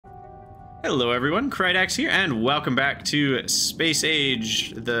Hello everyone, Krydax here, and welcome back to Space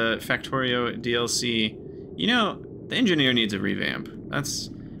Age, the Factorio DLC. You know, the engineer needs a revamp.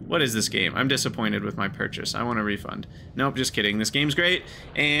 What is this game? I'm disappointed with my purchase. I want a refund. Nope, just kidding. This game's great,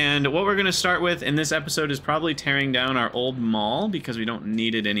 and what we're going to start with in this episode is probably tearing down our old mall, because we don't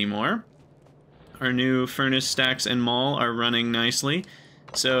need it anymore. Our new furnace stacks and mall are running nicely,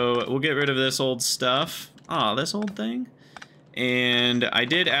 so we'll get rid of this old stuff. Aw, this old thing? And I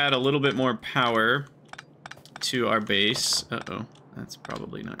did add a little bit more power to our base. Uh-oh, that's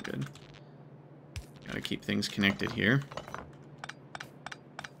probably not good. Gotta keep things connected here.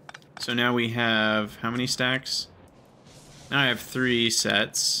 So now we have, how many stacks? Now I have 3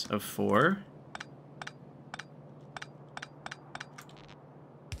 sets of 4.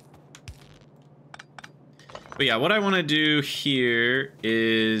 But yeah, what I want to do here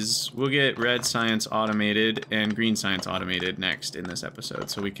is we'll get red science automated and green science automated next in this episode,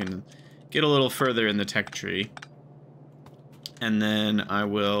 so we can get a little further in the tech tree. And then I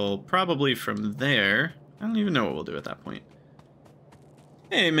will probably from there, I don't even know what we'll do at that point.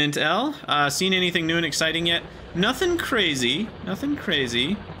 Hey, Mint L, seen anything new and exciting yet? Nothing crazy,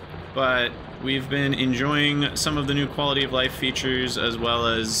 but we've been enjoying some of the new quality of life features, as well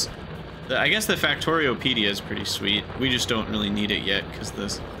as I guess the Factoriopedia is pretty sweet. We just don't really need it yet because the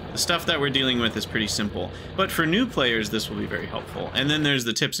stuff that we're dealing with is pretty simple. But for new players, this will be very helpful. And then there's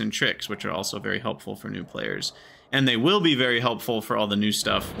the tips and tricks, which are also very helpful for new players. And they will be very helpful for all the new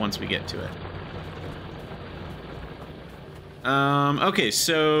stuff once we get to it. Okay,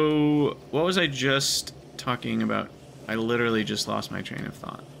 so what was I just talking about? I literally just lost my train of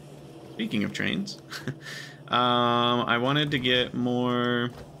thought. Speaking of trains, I wanted to get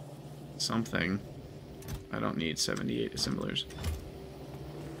more something. I don't need 78 assemblers.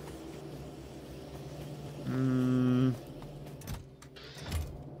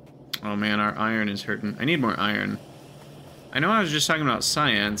 Oh man, our iron is hurting. I need more iron. I know I was just talking about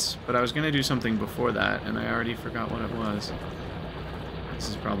science, but I was gonna do something before that, and I already forgot what it was. This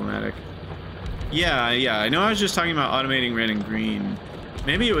is problematic. Yeah, I know I was just talking about automating red and green.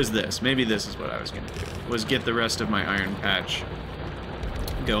 Maybe it was this. Maybe this is what I was gonna do, was get the rest of my iron patch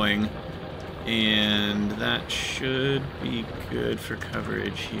going. And that should be good for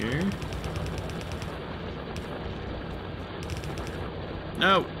coverage here.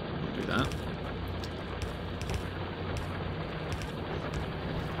 No, don't do that.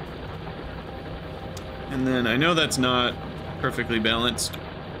 And then I know that's not perfectly balanced,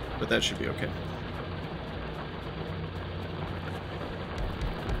 but that should be okay.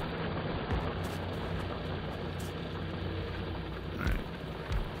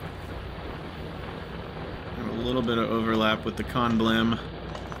 A little bit of overlap with the Conblim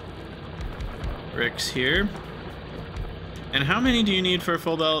bricks here. And how many do you need for a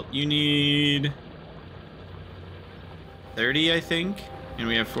full belt? You need 30, I think, and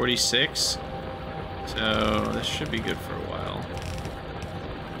we have 46. So this should be good for a while.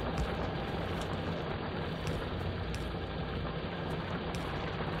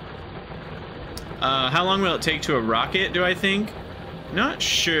 How long will it take to a rocket, do I think? Not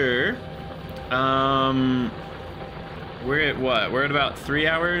sure. We're at what? We're at about 3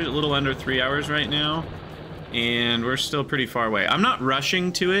 hours, a little under 3 hours right now, and we're still pretty far away. I'm not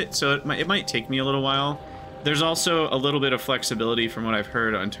rushing to it, so it might take me a little while. There's also a little bit of flexibility from what I've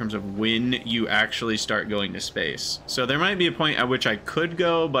heard in terms of when you actually start going to space. So there might be a point at which I could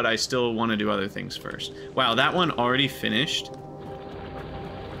go, but I still want to do other things first. Wow, that one already finished.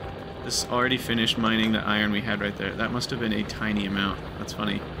 This already finished mining the iron we had right there. That must have been a tiny amount. That's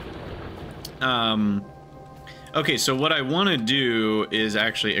funny. Okay, so what I want to do is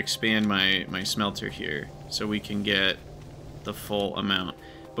actually expand my smelter here so we can get the full amount.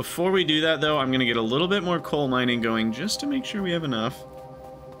 Before we do that, though, I'm going to get a little bit more coal mining going just to make sure we have enough.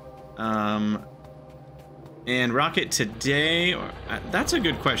 And rocket today, that's a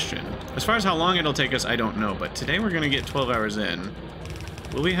good question. As far as how long it'll take us, I don't know, but today we're going to get 12 hours in.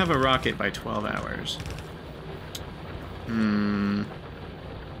 Will we have a rocket by 12 hours?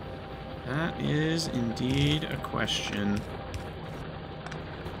 That is indeed a question.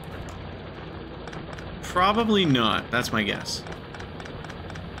 Probably not. That's my guess.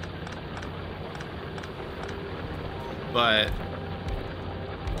 But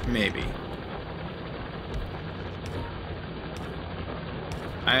maybe.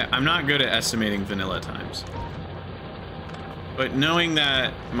 I'm not good at estimating vanilla times. But knowing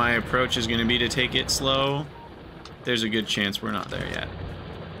that my approach is going to be to take it slow, there's a good chance we're not there yet.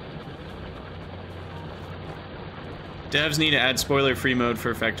 Devs need to add spoiler-free mode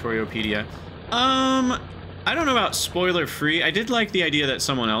for Factoriopedia. I don't know about spoiler free. I did like the idea that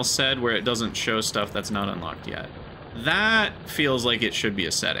someone else said where it doesn't show stuff that's not unlocked yet. That feels like it should be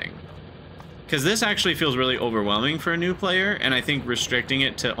a setting. Because this actually feels really overwhelming for a new player, and I think restricting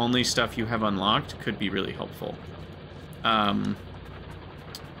it to only stuff you have unlocked could be really helpful.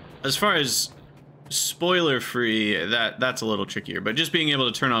 As far as spoiler free, that's a little trickier, but just being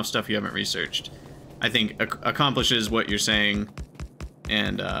able to turn off stuff you haven't researched, I think accomplishes what you're saying,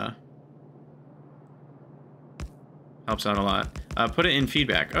 and helps out a lot. Put it in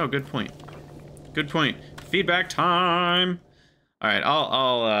feedback. Oh, good point. Good point. Feedback time. All right,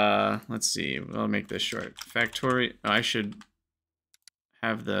 I'll let's see. I'll make this short. Factorio. Oh, I should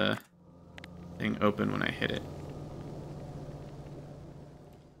have the thing open when I hit it.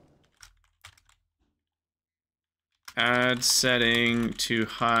 Add setting to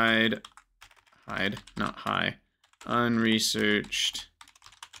hide, not high, unresearched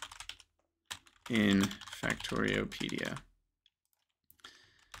in Factoriopedia.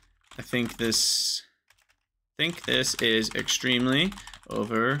 I think this is extremely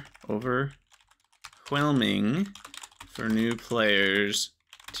overwhelming for new players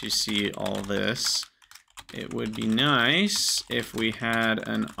to see all this. It would be nice if we had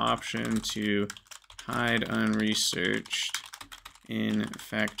an option to hide unresearched in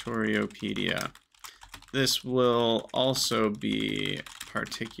Factoriopedia. This will also be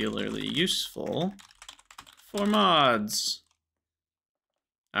particularly useful for mods.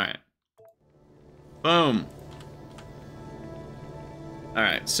 All right. Boom. All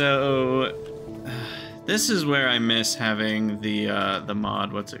right, so this is where I miss having the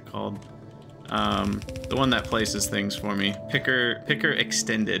mod. What's it called? The one that places things for me. Picker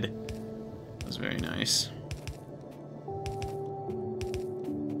Extended. Was very nice.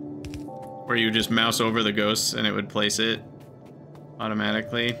 Where you just mouse over the ghosts and it would place it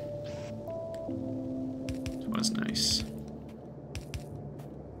automatically. It was nice.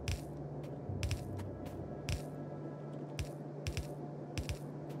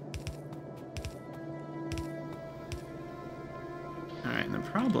 Alright, and the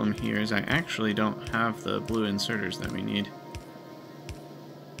problem here is I actually don't have the blue inserters that we need.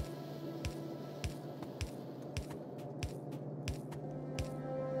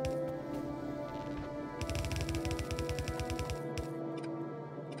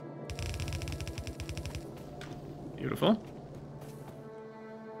 Beautiful.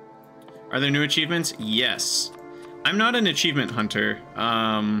 Are there new achievements? Yes. I'm not an achievement hunter.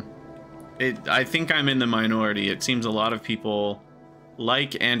 I think I'm in the minority. It seems a lot of people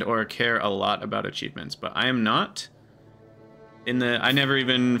like and or care a lot about achievements, but I am not. I never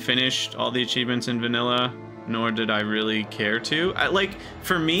even finished all the achievements in vanilla, nor did I really care to.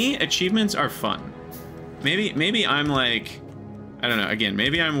 For me, achievements are fun. Maybe I'm like, I don't know, again,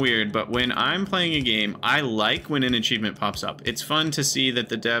 maybe I'm weird, but when I'm playing a game, I like when an achievement pops up. It's fun to see that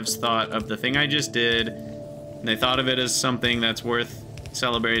the devs thought of the thing I just did, and they thought of it as something that's worth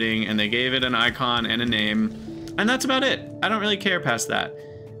celebrating, and they gave it an icon and a name, and that's about it. I don't really care past that.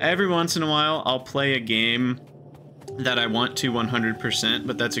 Every once in a while, I'll play a game that I want to 100%,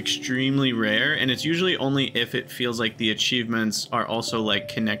 but that's extremely rare, and it's usually only if it feels like the achievements are also like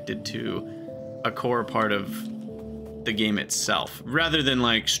connected to a core part of the game itself, rather than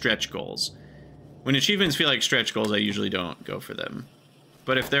like stretch goals. When achievements feel like stretch goals, I usually don't go for them.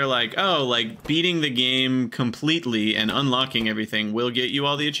 But if they're like, oh, like beating the game completely and unlocking everything will get you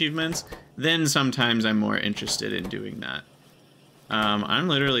all the achievements, then sometimes I'm more interested in doing that. I'm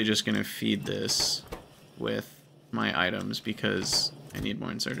literally just gonna feed this with my items because I need more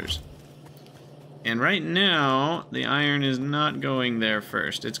inserters. And right now, the iron is not going there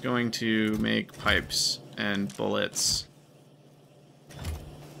first. It's going to make pipes and bullets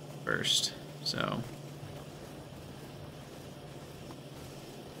first, so.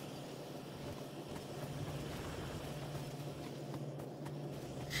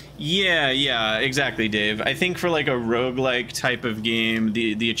 Yeah, exactly, Dave. I think for like a roguelike type of game,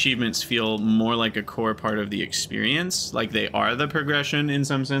 the achievements feel more like a core part of the experience, like they are the progression in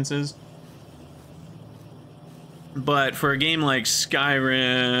some senses. But for a game like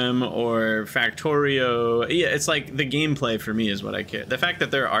Skyrim or Factorio, yeah, it's like the gameplay for me is what I care. The fact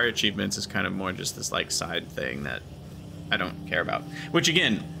that there are achievements is kind of more just this like side thing that I don't care about. Which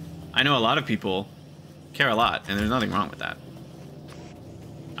again, I know a lot of people care a lot, and there's nothing wrong with that.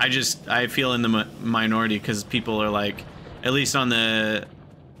 I feel in the minority because people are like, at least on the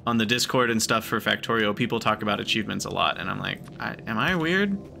Discord and stuff for Factorio, people talk about achievements a lot, and I'm like, am I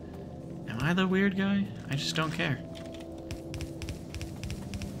weird? Am I the weird guy? I just don't care.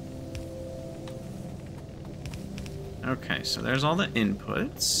 Okay, so there's all the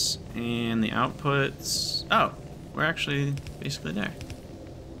inputs and the outputs. Oh, we're actually basically there.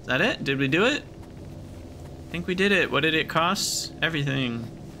 Is that it? Did we do it? I think we did it. What did it cost? Everything.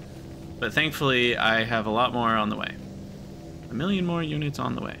 But thankfully, I have a lot more on the way. 1 million more units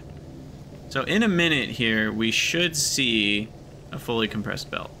on the way. So in a minute here, we should see a fully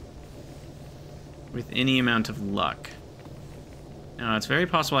compressed belt. With any amount of luck. Now, it's very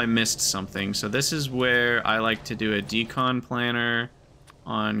possible I missed something. So this is where I like to do a decon planner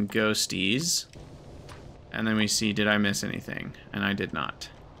on ghosties. And then we see, did I miss anything? And I did not.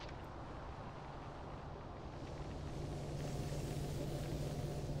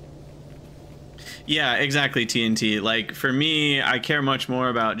 Yeah, exactly, TNT. Like, for me, I care much more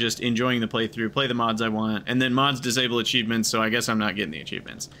about just enjoying the playthrough, play the mods I want, and then mods disable achievements, so I guess I'm not getting the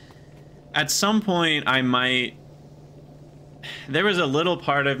achievements. At some point, I might... There was a little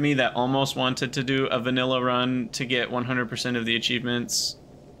part of me that almost wanted to do a vanilla run to get 100% of the achievements,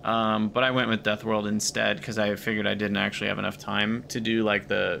 but I went with Death World instead, because I figured I didn't actually have enough time to do, like,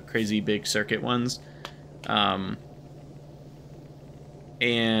 the crazy big circuit ones.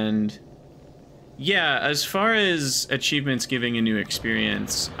 And... yeah, as far as achievements giving a new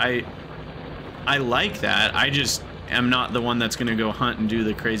experience, I like that. I just am not the one that's going to go hunt and do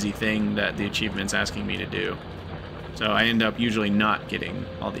the crazy thing that the achievement's asking me to do. So I end up usually not getting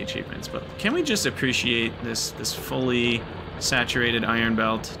all the achievements. But can we just appreciate this fully saturated iron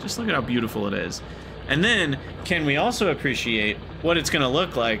belt? Just look at how beautiful it is. And then, can we also appreciate what it's going to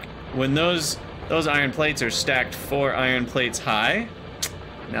look like when those iron plates are stacked 4 iron plates high?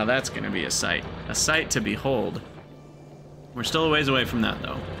 Now that's going to be a sight to behold. We're still a ways away from that,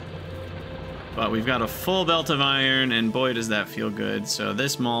 though. But we've got a full belt of iron, and boy, does that feel good. So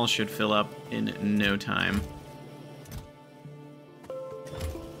this mall should fill up in no time.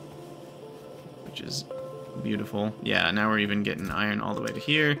 Which is beautiful. Yeah, now we're even getting iron all the way to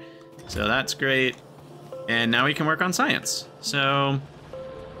here. So that's great. And now we can work on science. So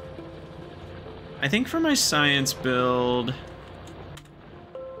I think for my science build...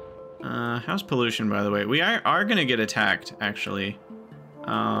 how's pollution, by the way? We are gonna get attacked, actually.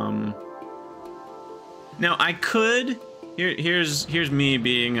 Now I could... Here's me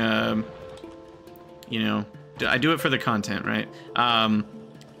being, you know... I do it for the content, right?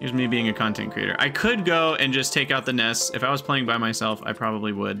 Here's me being a content creator. I could go and just take out the nests. If I was playing by myself, I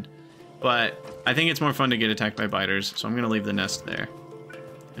probably would. But I think it's more fun to get attacked by biters, so I'm gonna leave the nest there.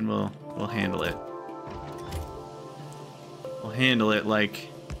 And we'll handle it. We'll handle it like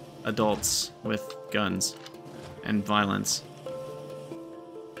adults with guns and violence.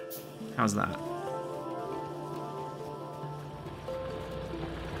 How's that?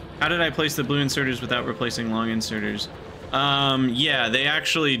 How did I place the blue inserters without replacing long inserters? Yeah, they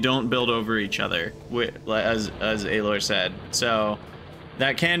actually don't build over each other, as Aloy said. So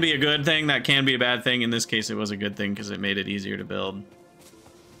that can be a good thing, that can be a bad thing. In this case, it was a good thing because it made it easier to build.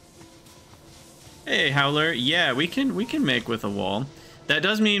 Hey, Howler. Yeah, we can make with a wall. That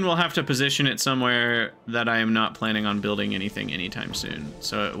does mean we'll have to position it somewhere that I am not planning on building anything anytime soon.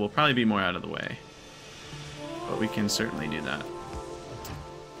 So it will probably be more out of the way. But we can certainly do that.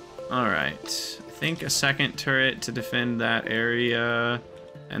 Alright. I think a second turret to defend that area.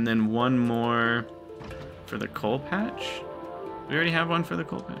 And then one more for the coal patch. We already have one for the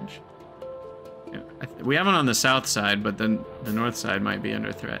coal patch. Yeah, we have one on the south side, but then the north side might be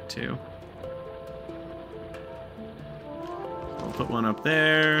under threat too. We'll put one up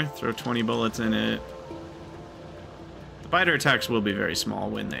there, throw 20 bullets in it. The biter attacks will be very small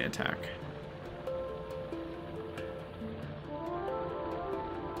when they attack.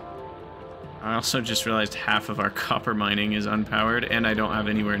 I also just realized half of our copper mining is unpowered, and I don't have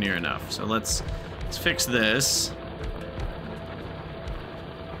anywhere near enough. So let's fix this.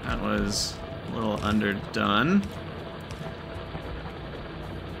 That was a little underdone.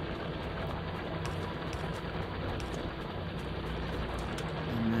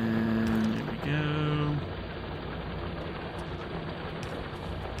 And then there we go.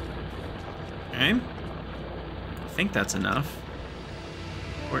 Okay. I think that's enough.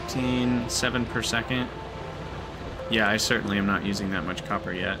 14.7 per second. Yeah, I certainly am not using that much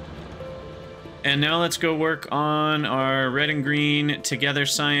copper yet. And now let's go work on our red and green together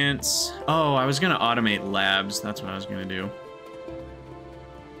science. Oh, I was gonna automate labs. That's what I was gonna do.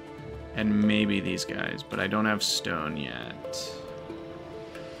 And maybe these guys, but I don't have stone yet.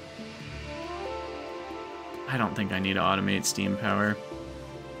 I don't think I need to automate steam power.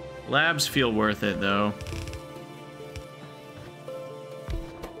 Labs feel worth it, though.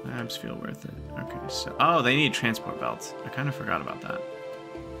 Labs feel worth it. Okay, so... oh, they need transport belts. I kind of forgot about that.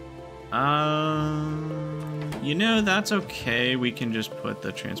 You know, that's okay. We can just put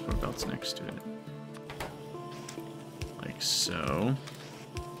the transport belts next to it. Like so.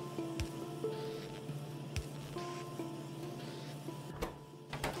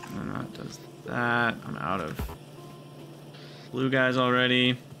 And then that does that. I'm out of blue guys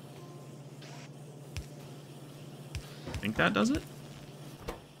already. I think that does it.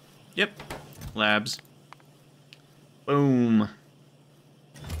 Yep. Labs. Boom.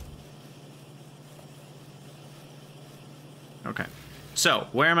 Okay. So,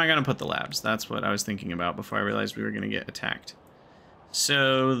 where am I going to put the labs? That's what I was thinking about before I realized we were going to get attacked.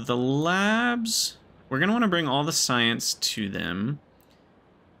 So, the labs... We're going to want to bring all the science to them.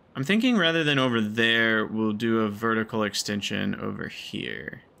 I'm thinking rather than over there, we'll do a vertical extension over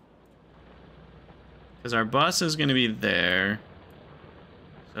here. Because our bus is going to be there.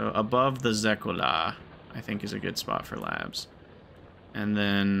 So above the Zekola, I think is a good spot for labs. And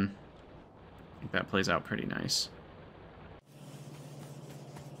then I think that plays out pretty nice.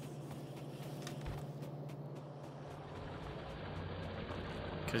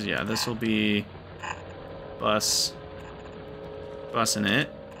 Because yeah, this will be busing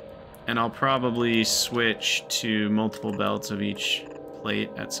it. And I'll probably switch to multiple belts of each plate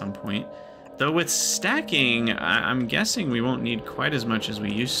at some point. Though with stacking, I'm guessing we won't need quite as much as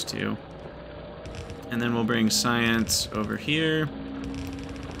we used to. And then we'll bring science over here.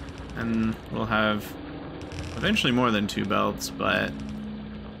 And we'll have eventually more than 2 belts, but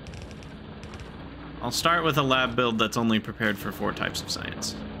I'll start with a lab build that's only prepared for 4 types of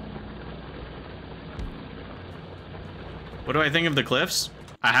science. What do I think of the cliffs?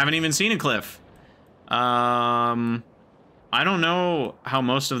 I haven't even seen a cliff. I don't know how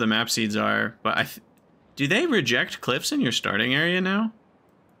most of the map seeds are, but do they reject cliffs in your starting area now?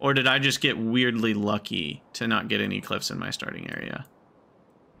 Or did I just get weirdly lucky to not get any cliffs in my starting area?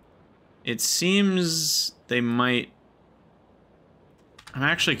 It seems they might... I'm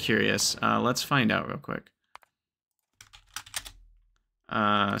actually curious. Let's find out real quick.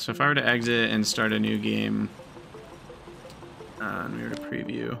 So if I were to exit and start a new game, and we were to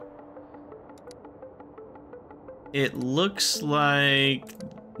preview... It looks like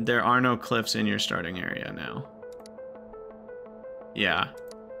there are no cliffs in your starting area now. Yeah.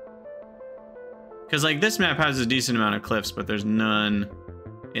 Because, like, this map has a decent amount of cliffs, but there's none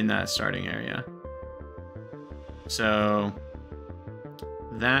in that starting area. So,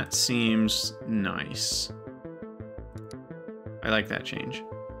 that seems nice. I like that change.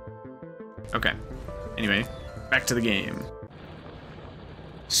 Okay. Anyway, back to the game.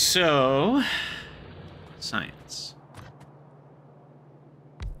 So... Science.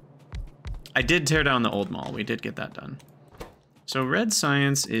 I did tear down the old mall. We did get that done. So red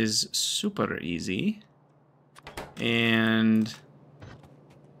science is super easy. And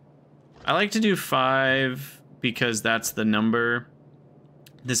I like to do 5 because that's the number.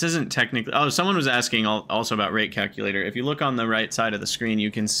 This isn't technically... Oh, someone was asking also about rate calculator. If you look on the right side of the screen,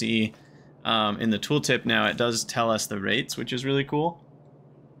 you can see in the tooltip now, it does tell us the rates, which is really cool.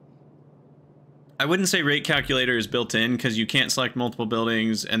 I wouldn't say rate calculator is built in because you can't select multiple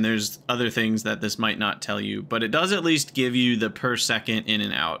buildings and there's other things that this might not tell you, but it does at least give you the per second in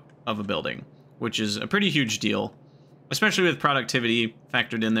and out of a building, which is a pretty huge deal, especially with productivity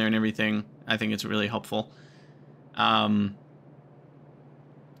factored in there and everything. I think it's really helpful. So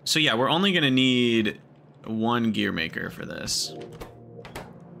yeah, we're only going to need 1 gear maker for this.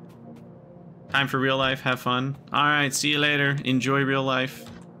 Time for real life, have fun. All right, see you later. Enjoy real life.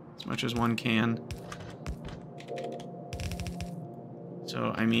 As much as one can.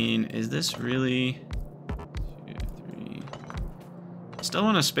 So, I mean, is this really... 2, 3... Still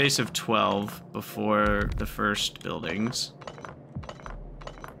want a space of 12 before the first buildings.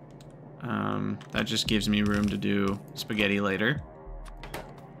 That just gives me room to do spaghetti later.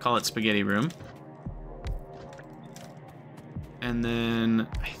 Call it spaghetti room. And then,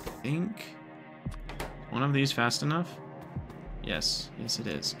 I think... one of these fast enough? Yes, yes it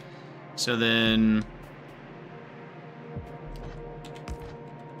is. So then...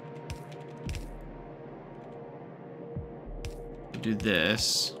 do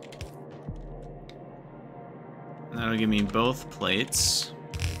this. And that'll give me both plates.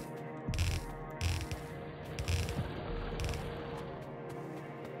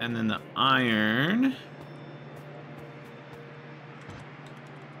 And then the iron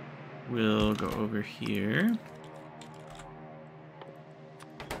will go over here.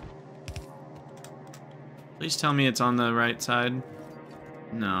 Please tell me it's on the right side.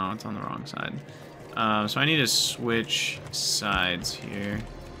 No, it's on the wrong side. So I need to switch sides here.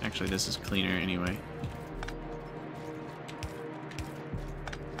 Actually, this is cleaner anyway.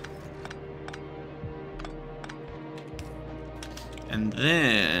 And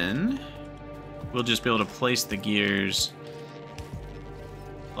then we'll just be able to place the gears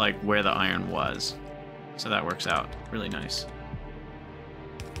like where the iron was. So that works out really nice.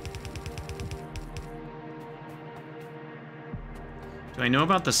 Do I know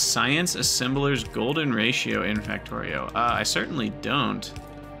about the science assembler's golden ratio in Factorio? I certainly don't.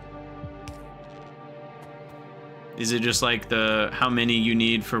 Is it just like the how many you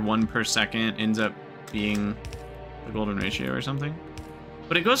need for 1 per second ends up being the golden ratio or something?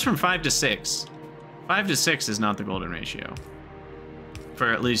 But it goes from 5 to 6. 5 to 6 is not the golden ratio.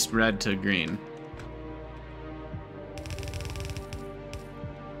 For at least red to green.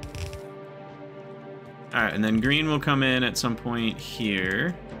 Alright, and then green will come in at some point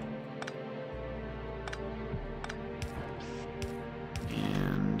here.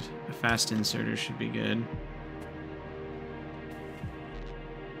 And a fast inserter should be good.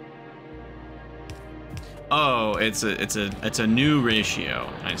 Oh, it's a new ratio.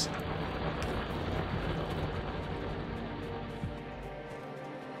 I see.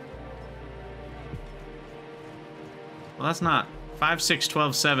 Well, that's not 5, 6,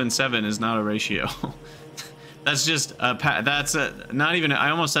 12, 7, 7 is not a ratio. That's just a not even.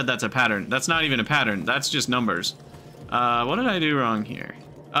 I almost said that's a pattern. That's not even a pattern. That's just numbers. What did I do wrong here?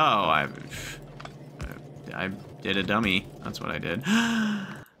 Oh, I did a dummy. That's what I did.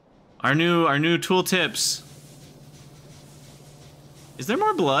 Our new tool tips. Is there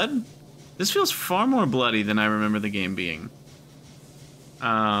more blood? This feels far more bloody than I remember the game being.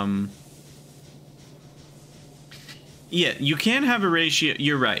 Yeah, you can have a ratio.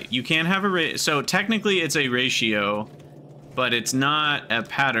 You're right. You can have a ratio. So technically it's a ratio, but it's not a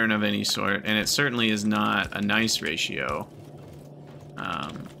pattern of any sort, and it certainly is not a nice ratio.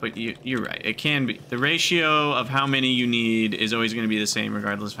 But you're right. It can be. The ratio of how many you need is always going to be the same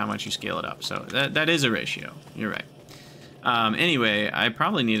regardless of how much you scale it up. So that is a ratio. You're right. Anyway, I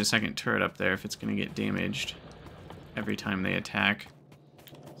probably need a second turret up there if it's going to get damaged every time they attack.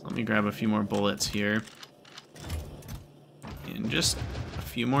 So let me grab a few more bullets here. And just a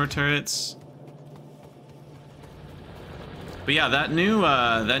few more turrets. But yeah, that new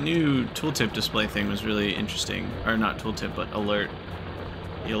tooltip display thing was really interesting. Or not tooltip, but alert.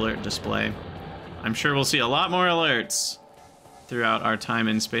 The alert display. I'm sure we'll see a lot more alerts throughout our time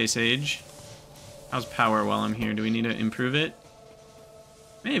in Space Age. How's power while I'm here? Do we need to improve it?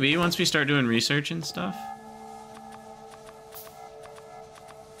 Maybe, once we start doing research and stuff.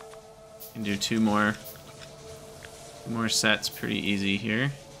 Can do two more sets pretty easy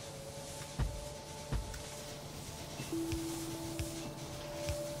here.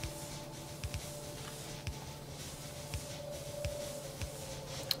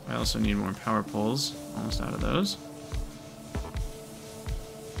 I also need more power poles. Almost out of those.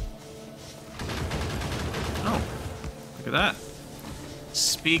 Oh, look at that.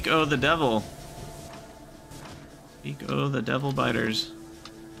 Speak o' the devil. Speak o' the devil biters.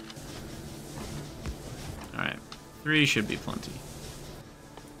 Alright, 3 should be plenty.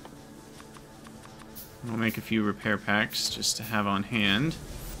 We'll make a few repair packs just to have on hand.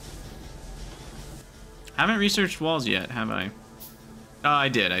 Haven't researched walls yet, have I? Oh, I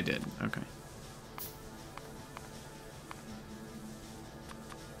did. Okay.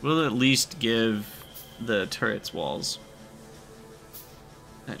 We'll at least give the turrets walls.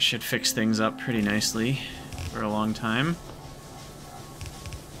 That should fix things up pretty nicely for a long time.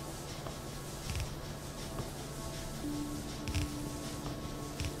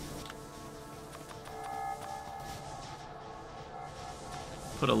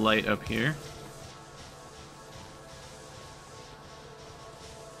 Put a light up here.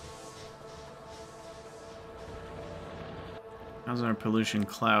 How's our pollution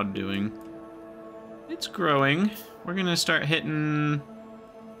cloud doing? It's growing. We're gonna start hitting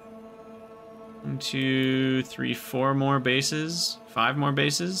 1, 2, 3, 4 more bases, 5 more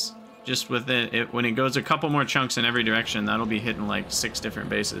bases. Just with it, when it goes a couple more chunks in every direction, that'll be hitting like 6 different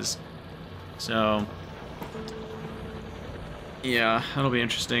bases. So, yeah, that'll be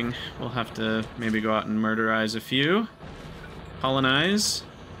interesting. We'll have to maybe go out and murderize a few. Colonize.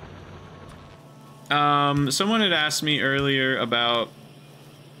 Someone had asked me earlier about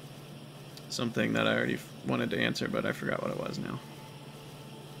something that I already wanted to answer, but I forgot what it was now.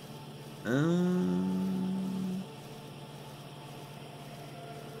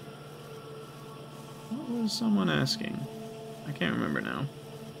 What was someone asking? I can't remember now.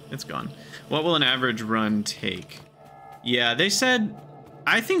 It's gone. What will an average run take? Yeah, they said,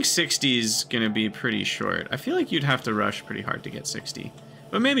 I think 60 is gonna be pretty short. I feel like you'd have to rush pretty hard to get 60.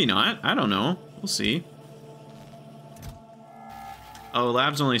 But maybe not. I don't know. We'll see. Oh,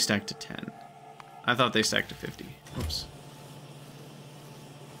 labs only stack to 10. I thought they stacked to 50. Oops.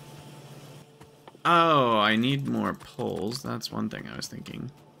 Oh, I need more poles. That's one thing I was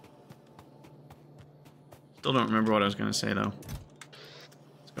thinking. Still don't remember what I was going to say, though.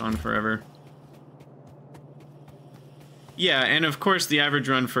 It's gone forever. Yeah, and of course the average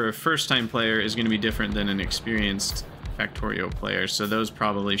run for a first-time player is going to be different than an experienced Factorio player, so those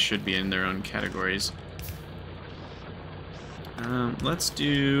probably should be in their own categories. Let's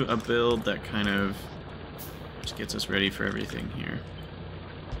do a build that kind of just gets us ready for everything here.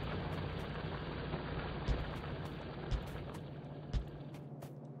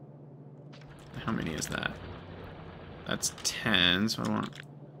 How many is that? That's 10, so I want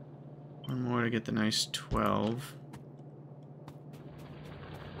one more to get the nice 12.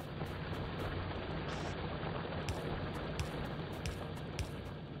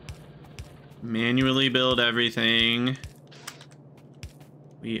 Manually build everything.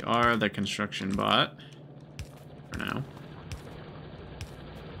 We are the construction bot for now.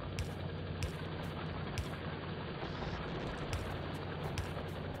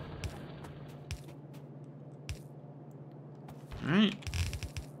 All right.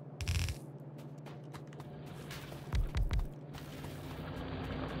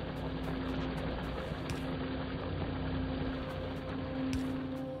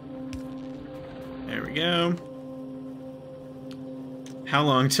 There we go. How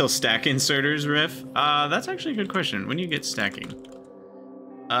long till stack inserters, Riff? That's actually a good question. When do you get stacking?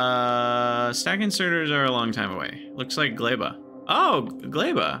 Stack inserters are a long time away. Looks like Gleba. Oh,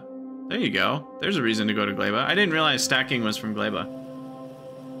 Gleba. There you go. There's a reason to go to Gleba. I didn't realize stacking was from Gleba.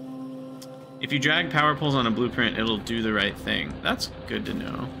 If you drag power poles on a blueprint, it'll do the right thing. That's good to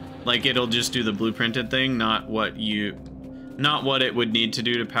know. Like, it'll just do the blueprinted thing, not what it would need to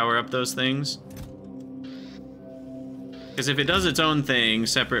do to power up those things. Because if it does its own thing,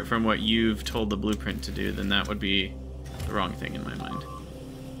 separate from what you've told the blueprint to do, then that would be the wrong thing in my mind.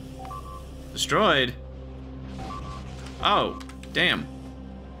 Destroyed? Oh, damn.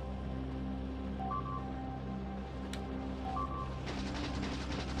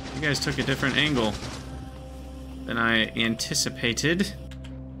 You guys took a different angle than I anticipated.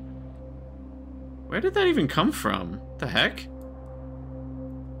 Where did that even come from? What the heck?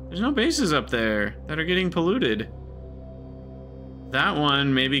 There's no bases up there that are getting polluted. That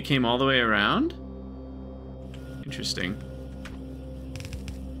one maybe came all the way around? Interesting.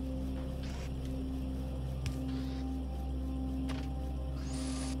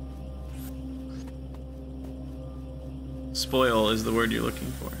 Spoil is the word you're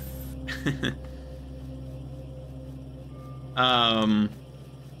looking for.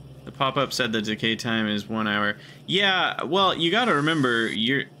 The pop-up said the decay time is 1 hour. Yeah, well, you gotta remember,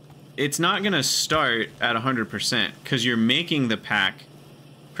 it's not gonna start at 100% because you're making the pack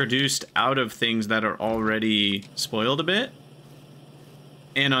produced out of things that are already spoiled a bit.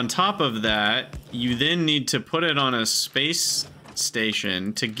 And on top of that, you then need to put it on a space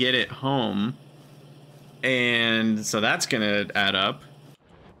station to get it home. And so that's gonna add up.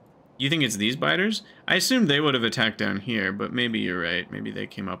 You think it's these biters? I assumed they would have attacked down here, but maybe you're right. Maybe they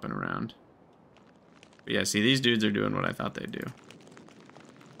came up and around. But yeah, see, these dudes are doing what I thought they'd do.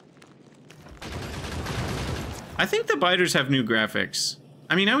 I think the biters have new graphics.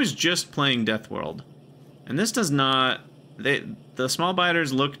 I mean, I was just playing Death World, and this does not... The small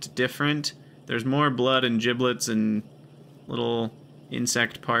biters looked different. There's more blood and giblets and little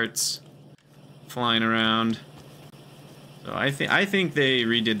insect parts flying around. So I think they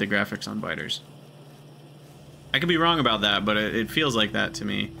redid the graphics on biters. I could be wrong about that, but it feels like that to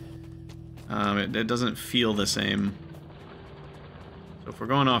me. It doesn't feel the same. So if we're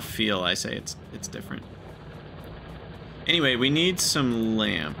going off feel, I say it's different. Anyway, we need some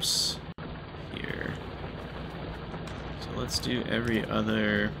lamps here. So let's do every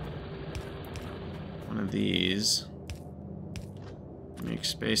other one of these. Make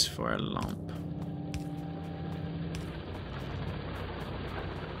space for a lamp.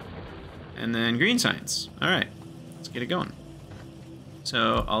 And then green signs. All right, let's get it going.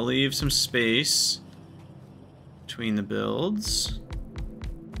 So I'll leave some space between the builds.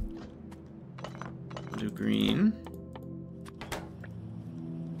 We'll do green.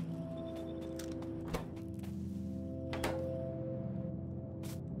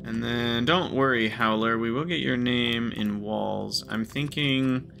 And then don't worry, Howler, we will get your name in walls. I'm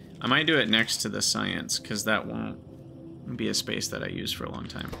thinking I might do it next to the science because that won't be a space that I use for a long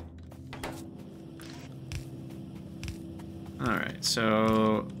time. Alright,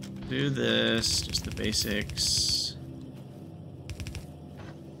 so do this, just the basics.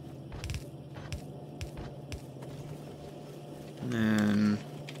 And then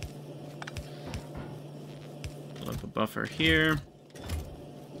build up a buffer here.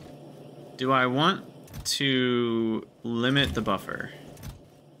 Do I want to limit the buffer?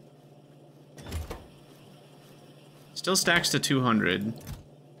 Still stacks to 200.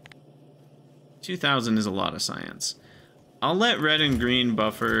 2,000 is a lot of science. I'll let red and green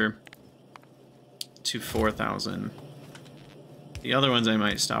buffer to 4,000. The other ones I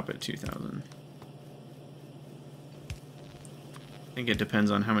might stop at 2,000. I think it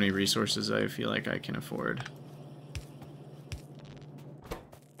depends on how many resources I feel like I can afford.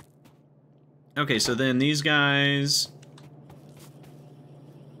 Okay, so then these guys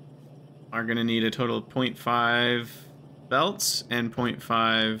are going to need a total of 0.5 belts and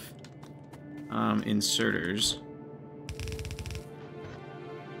 0.5 inserters.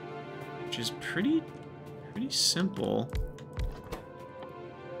 Which is pretty simple.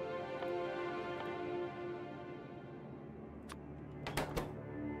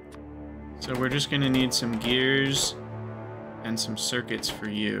 So we're just going to need some gears and some circuits for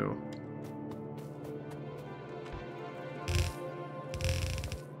you.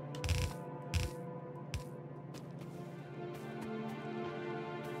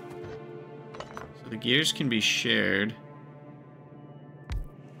 So the gears can be shared.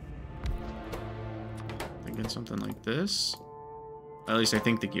 Thinking something like this. At least I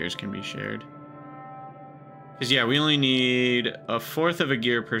think the gears can be shared. Because, yeah, we only need 1/4 of a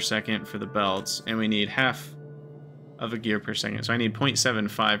gear per second for the belts, and we need 1/2 of a gear per second. So I need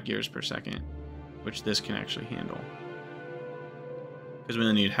 0.75 gears per second, which this can actually handle. Because we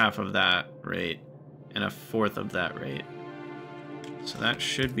only need 1/2 of that rate and 1/4 of that rate. So that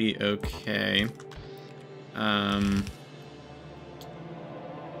should be okay.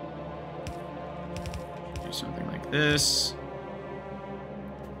 Do something like this.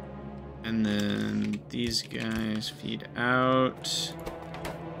 And then these guys feed out.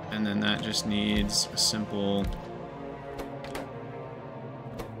 And then that just needs a simple,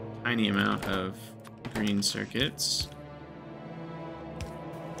 tiny amount of green circuits.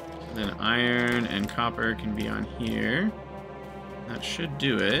 So then iron and copper can be on here. That should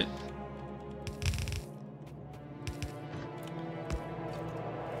do it.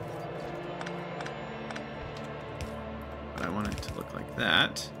 But I want it to look like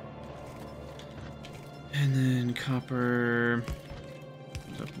that. And then copper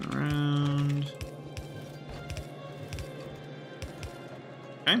goes up and around.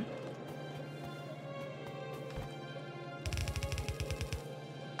 Okay.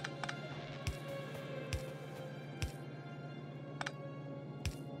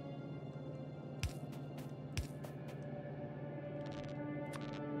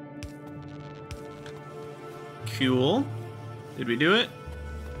 Cool. Did we do it?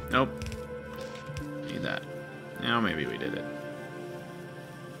 Nope. That. Now maybe we did it.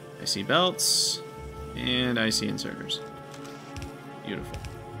 I see belts, and I see inserters. Beautiful.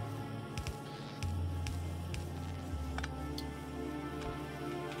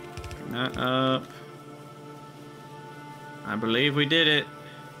 Bring that up. I believe we did it.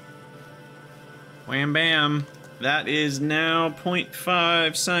 Wham bam. That is now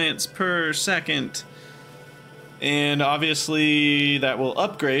 0.5 science per second. And obviously that will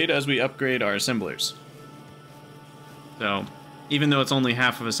upgrade as we upgrade our assemblers. So, even though it's only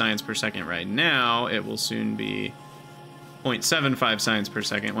 1/2 of a science per second right now, it will soon be 0.75 science per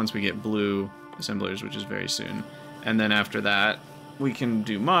second once we get blue assemblers, which is very soon. And then after that, we can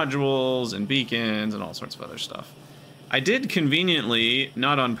do modules and beacons and all sorts of other stuff. I did conveniently,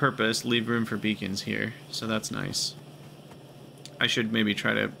 not on purpose, leave room for beacons here, so that's nice. I should maybe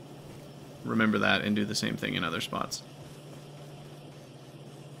try to remember that and do the same thing in other spots.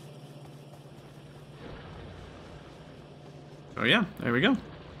 Oh yeah, there we go.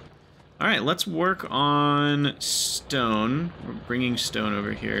 Alright, let's work on stone. We're bringing stone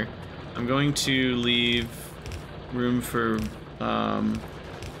over here. I'm going to leave room for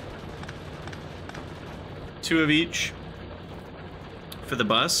 2 of each for the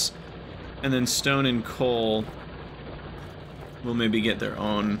bus. And then stone and coal will maybe get their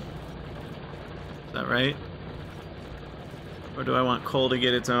own. Is that right? Or do I want coal to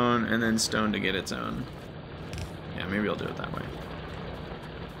get its own and then stone to get its own? Yeah, maybe I'll do it that way.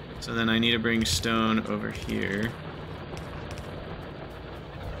 So then I need to bring stone over here.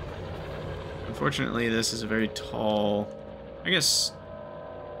 Unfortunately, this is a very tall... I guess...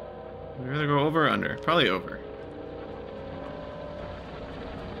 Would you rather go over or under? Probably over.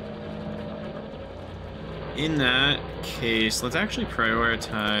 In that case, let's actually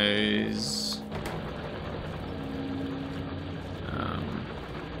prioritize...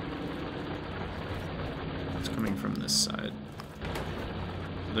 It's coming from this side.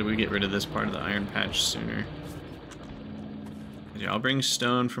 So that we get rid of this part of the iron patch sooner. Yeah, I'll bring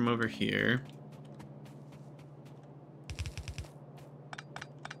stone from over here.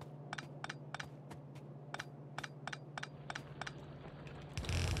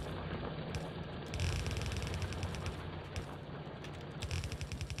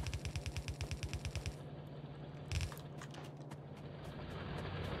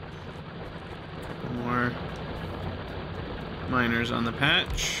 More miners on the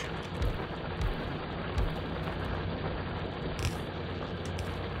patch.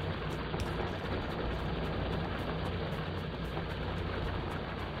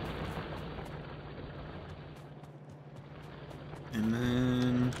 And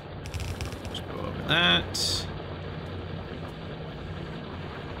then just go over that.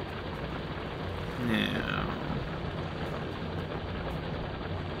 Now,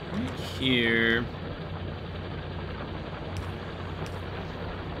 right here.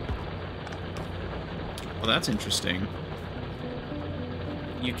 Well, that's interesting.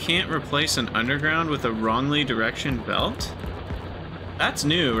 You can't replace an underground with a wrongly directioned belt? That's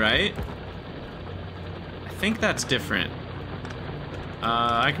new, right? I think that's different.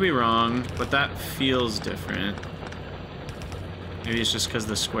 I could be wrong, but that feels different. Maybe it's just because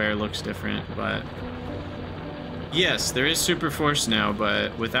the square looks different, but... Yes, there is super force now,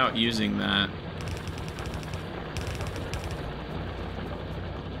 but without using that.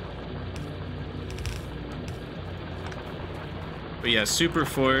 But yeah, super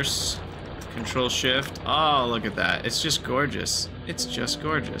force, control shift. Oh, look at that. It's just gorgeous. It's just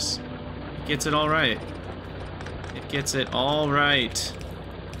gorgeous. It gets it all right. It gets it all right.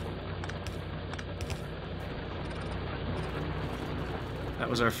 That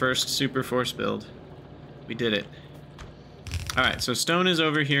was our first super force build. We did it. All right, so stone is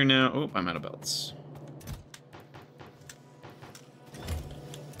over here now. Oh, I'm out of belts.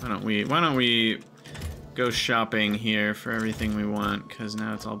 Why don't we go shopping here for everything we want, because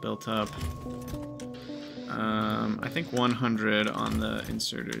now it's all built up. I think 100 on the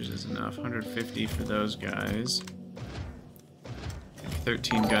inserters is enough. 150 for those guys.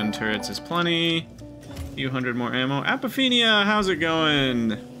 13 gun turrets is plenty. A few hundred more ammo. Apophenia, how's it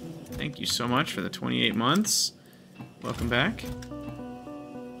going? Thank you so much for the 28 months. Welcome back.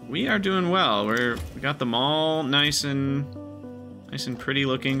 We are doing well. We got them all nice and pretty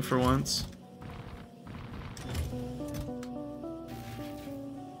looking for once.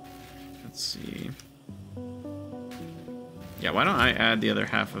 Let's see. Yeah, why don't I add the other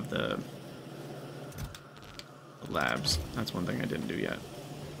half of the labs? That's one thing I didn't do yet.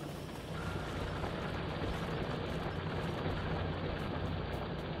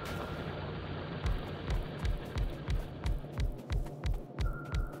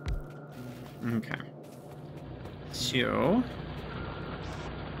 Okay. So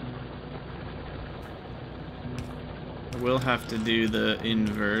I will have to do the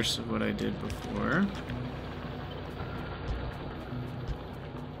inverse of what I did before.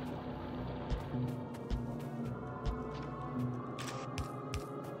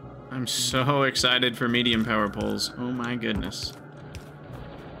 I'm so excited for medium power poles. Oh my goodness.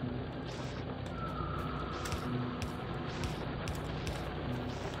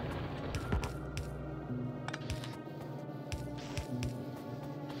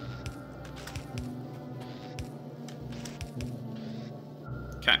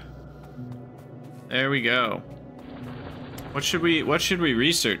 Okay. There we go. What should we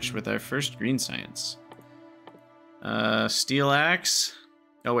research with our first green science? Steel axe.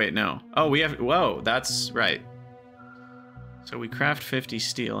 Oh wait, no. Oh, we have, whoa, that's right. So we craft 50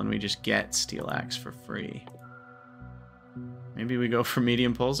 steel and we just get steel axe for free. Maybe we go for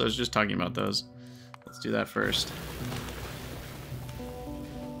medium poles. I was just talking about those. Let's do that first.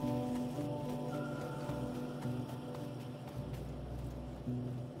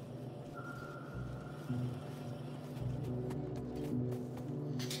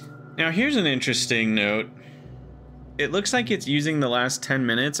 Now here's an interesting note. It looks like it's using the last 10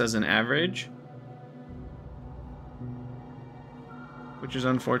 minutes as an average, which is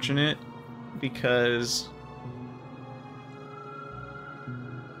unfortunate because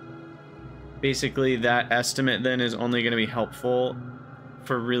basically that estimate then is only going to be helpful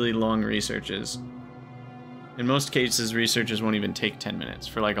for really long researches. In most cases, researches won't even take 10 minutes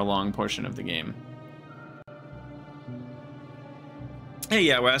for like a long portion of the game. Hey,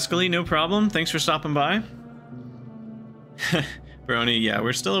 yeah, Wascally, no problem. Thanks for stopping by. Brony, yeah,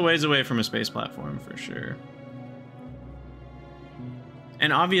 we're still a ways away from a space platform for sure.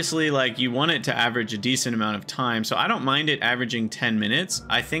 And obviously, like, you want it to average a decent amount of time, so I don't mind it averaging 10 minutes.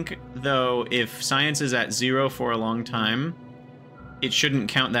 I think, though, if science is at 0 for a long time, it shouldn't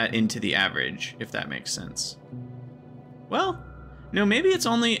count that into the average, if that makes sense. Well, No, maybe it's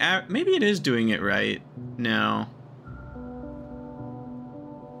only... maybe it is doing it right. No.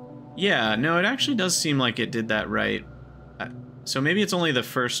 Yeah, no, it actually does seem like it did that right. So maybe it's only the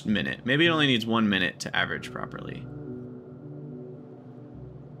first minute. Maybe it only needs 1 minute to average properly.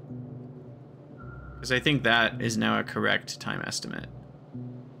 Because I think that is now a correct time estimate.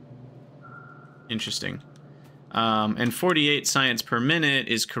 Interesting. And 48 science per minute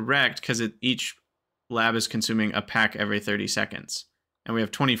is correct because each lab is consuming a pack every 30 seconds. And we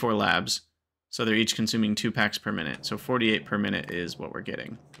have 24 labs, so they're each consuming 2 packs per minute. So 48 per minute is what we're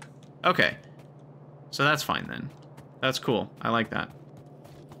getting. Okay. So that's fine then. That's cool. I like that.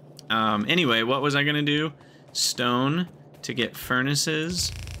 Anyway, what was I going to do? Stone to get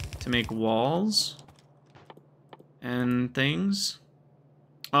furnaces to make walls and things.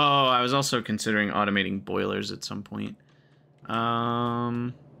 Oh, I was also considering automating boilers at some point. Do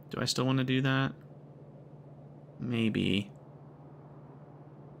I still want to do that? Maybe.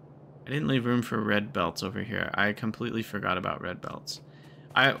 I didn't leave room for red belts over here. I completely forgot about red belts.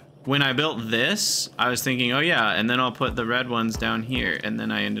 When I built this, I was thinking, oh yeah, and then I'll put the red ones down here, and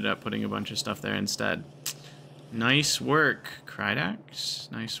then I ended up putting a bunch of stuff there instead. Nice work,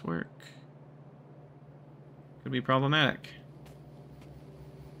 Krydax. Nice work. Could be problematic.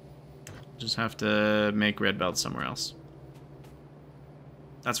 Just have to make red belts somewhere else.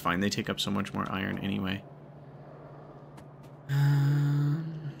 That's fine, they take up so much more iron anyway.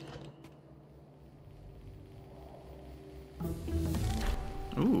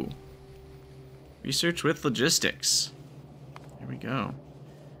 Ooh. Research with logistics. There we go.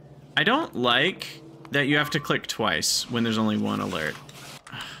 I don't like that you have to click twice when there's only one alert.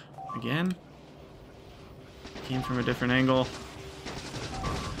 Again? Came from a different angle.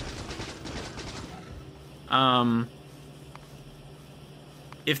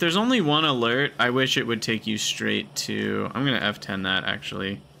 If there's only one alert, I wish it would take you straight to... I'm gonna F10 that,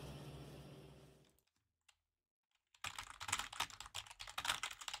 actually.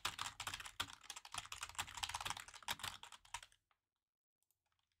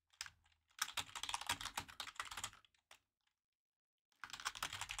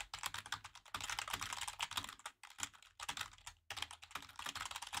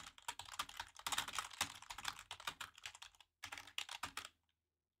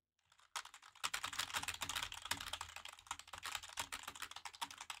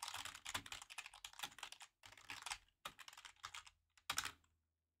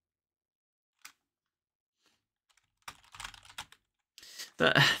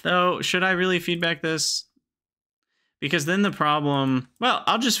 Though, should I really feedback this? Because then the problem... Well,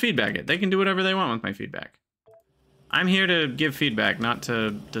 I'll just feedback it. They can do whatever they want with my feedback. I'm here to give feedback, not to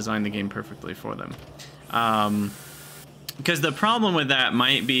design the game perfectly for them. Because the problem with that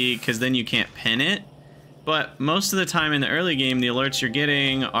might be because then you can't pin it. But most of the time in the early game, the alerts you're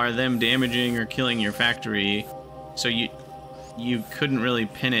getting are them damaging or killing your factory. So you couldn't really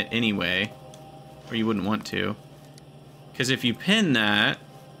pin it anyway. Or you wouldn't want to. Because if you pin that...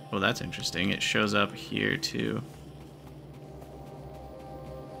 Oh, that's interesting. It shows up here, too.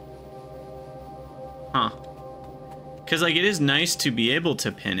 Huh. Because, like, it is nice to be able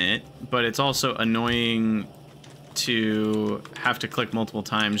to pin it, but it's also annoying to have to click multiple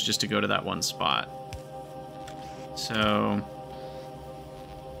times just to go to that one spot. So...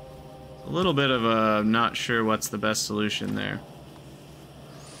 a little bit of a not sure what's the best solution there.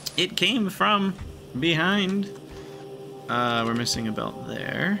 It came from behind... we're missing a belt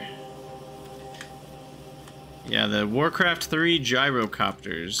there. Yeah, the Warcraft 3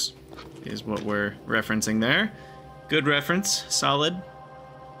 gyrocopters is what we're referencing there. Good reference, solid.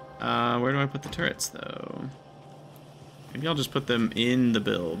 Where do I put the turrets, though? Maybe I'll just put them in the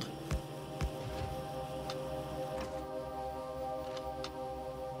build.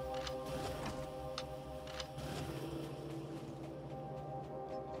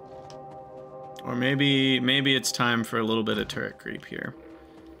 Or maybe it's time for a little bit of turret creep here.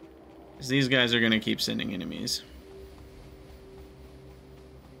 Because these guys are going to keep sending enemies.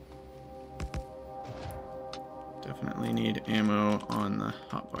 Definitely need ammo on the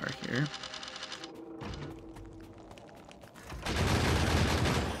hotbar here.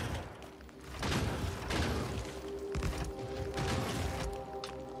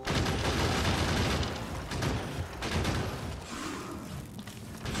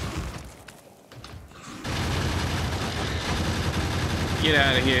 Get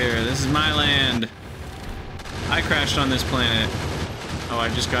out of here. This is my land. I crashed on this planet. Oh, I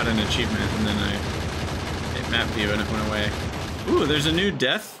just got an achievement and then I hit map view and it went away. Ooh, there's a new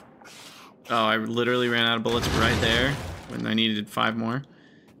death. Oh, I literally ran out of bullets right there when I needed 5 more.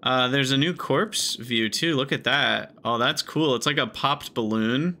 There's a new corpse view too. Look at that. Oh, that's cool. It's like a popped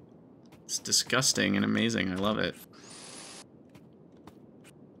balloon. It's disgusting and amazing. I love it.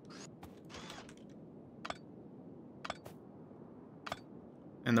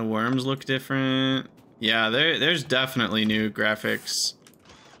 And the worms look different. Yeah, there's definitely new graphics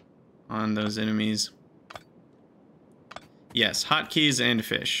on those enemies. Yes, hotkeys and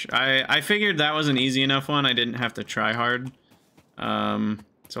fish. I figured that was an easy enough one. I didn't have to try hard.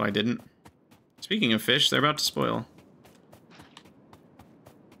 So I didn't. Speaking of fish, they're about to spoil.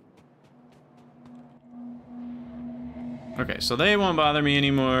 Okay, so they won't bother me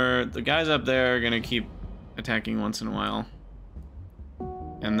anymore. The guys up there are gonna keep attacking once in a while.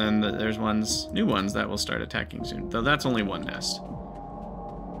 And then there's new ones that will start attacking soon. Though that's only one nest.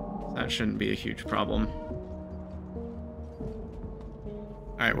 That shouldn't be a huge problem.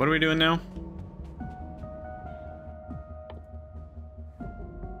 Alright, what are we doing now?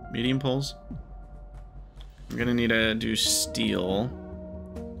 Medium poles. I'm gonna need to do steel.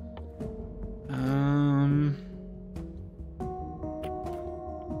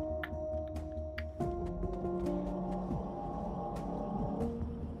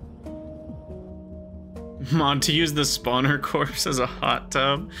 Mod to use the spawner corpse as a hot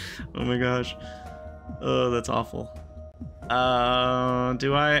tub. Oh my gosh. Oh, that's awful. I'm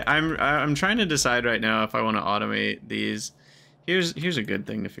trying to decide right now if I want to automate these. Here's a good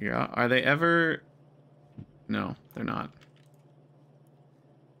thing to figure out. Are they ever... No, they're not.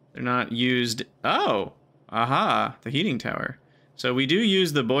 They're not used... Oh! Aha! The heating tower. So we do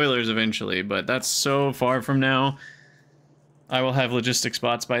use the boilers eventually, but that's so far from now. I will have logistic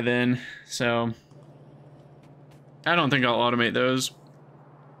spots by then, so... I don't think I'll automate those.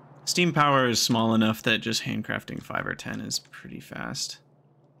 Steam power is small enough that just handcrafting 5 or 10 is pretty fast.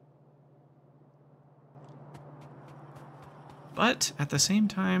 But at the same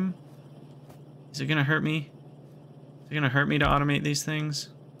time, is it gonna hurt me? Is it gonna hurt me to automate these things?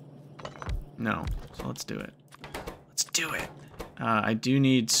 No, so let's do it. Let's do it. I do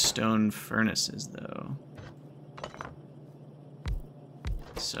need stone furnaces though.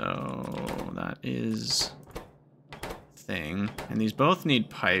 So that is thing. And these both need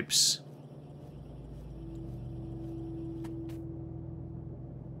pipes.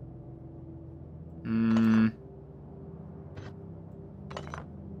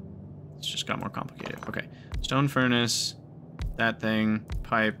 It's just got more complicated. Okay. Stone furnace, that thing,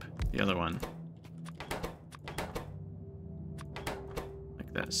 pipe, the other one.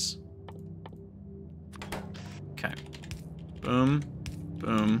 Like this. Okay. Boom,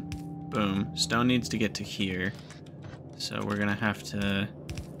 boom, boom. Stone needs to get to here. So we're gonna have to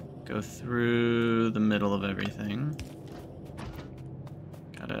go through the middle of everything.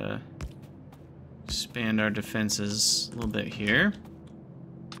 Gotta expand our defenses a little bit here.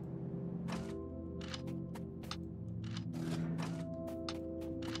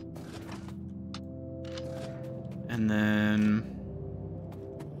 And then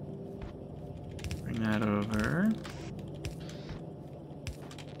bring that over.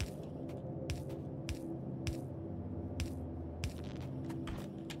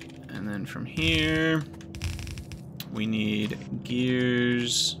 And then from here, we need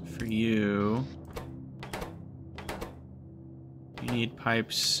gears for you. You need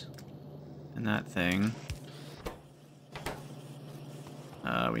pipes and that thing.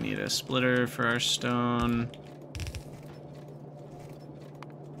 We need a splitter for our stone.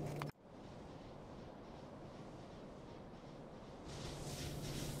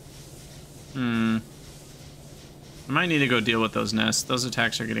 I might need to go deal with those nests. Those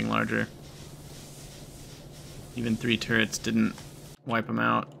attacks are getting larger. Even 3 turrets didn't wipe them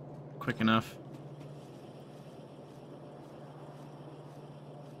out quick enough.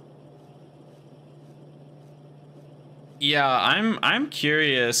 Yeah, I'm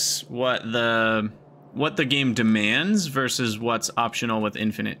curious what the game demands versus what's optional with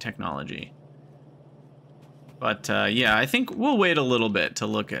infinite technology. But yeah, I think we'll wait a little bit to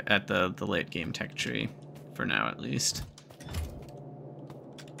look at the late game tech tree. For now, at least.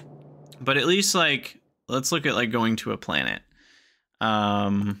 But at least, like, let's look at, like, going to a planet.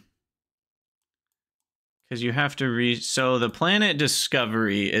 Because you have to so the planet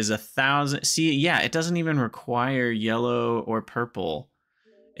discovery is 1,000... See, yeah, it doesn't even require yellow or purple.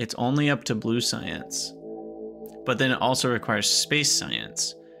 It's only up to blue science. But then it also requires space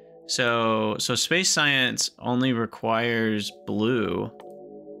science. So space science only requires blue.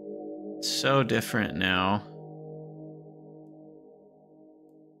 It's so different now.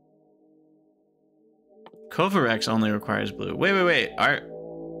 Kovarex only requires blue. Wait.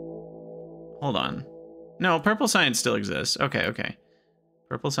 Hold on. No, purple science still exists. Okay.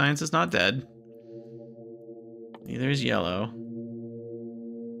 Purple science is not dead. Neither is yellow.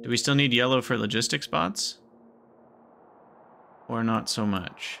 Do we still need yellow for logistic spots? Or not so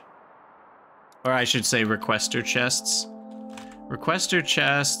much? Or I should say requester chests. Requester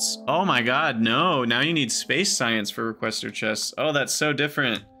chests. Oh my god, no. Now you need space science for requester chests. Oh, that's so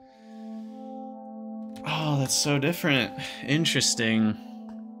different. Oh, that's so different. Interesting.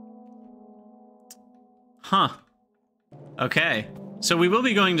 Huh. Okay. So we will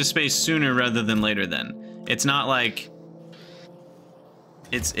be going to space sooner rather than later then. It's not like...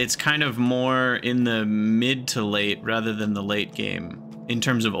 It's kind of more in the mid to late rather than the late game in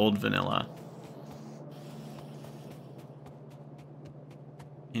terms of old vanilla.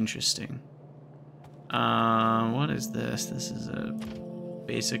 Interesting. What is this? This is a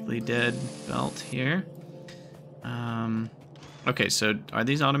basically dead belt here. Okay, so are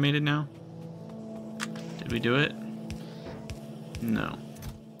these automated now? Did we do it? No.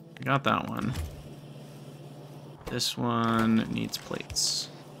 I got that one. This one needs plates.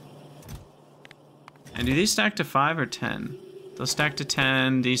 And do these stack to 5 or 10? Those stack to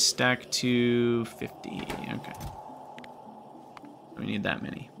 10, these stack to 50. Okay. We need that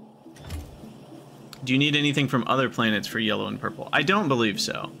many. Do you need anything from other planets for yellow and purple? I don't believe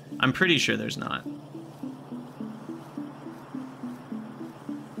so. I'm pretty sure there's not.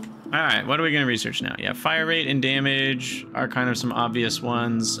 Alright, what are we going to research now? Yeah, fire rate and damage are kind of some obvious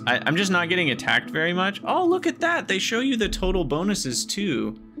ones. I'm just not getting attacked very much. Oh, look at that! They show you the total bonuses,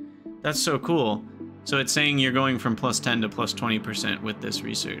 too. That's so cool. So it's saying you're going from plus 10 to plus 20% with this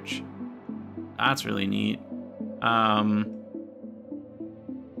research. That's really neat. I'll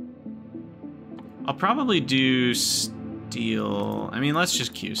probably do steel. I mean, let's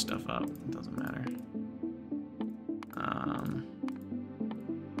just queue stuff up. It doesn't matter.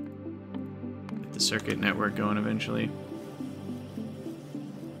 Get the circuit network going eventually.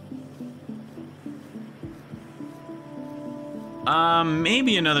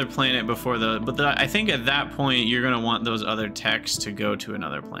 Maybe another planet before I think at that point you're gonna want those other techs to go to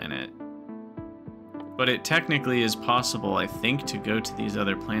another planet. But it technically is possible, I think, to go to these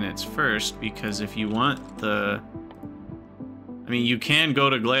other planets first, because if you want the... I mean, you can go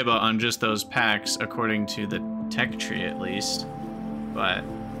to Gleba on just those packs, according to the tech tree at least, but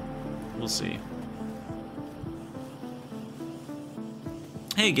we'll see.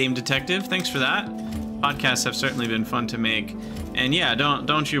 Hey, Game Detective, thanks for that. Podcasts have certainly been fun to make, and yeah,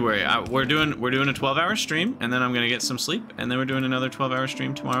 don't you worry. We're doing a 12-hour stream, and then I'm gonna get some sleep, and then we're doing another 12-hour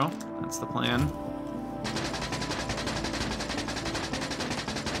stream tomorrow. That's the plan.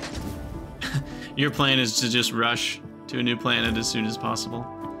 Your plan is to just rush to a new planet as soon as possible.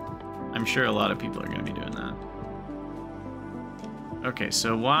 I'm sure a lot of people are going to be doing that. Okay,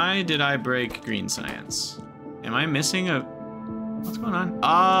 so why did I break green science? Am I missing a... What's going on?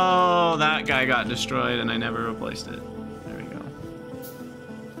 Oh, that guy got destroyed and I never replaced it. There we go.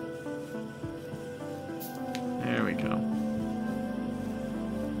 There we go.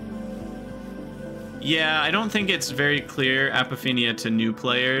 Yeah, I don't think it's very clear, Apophenia, to new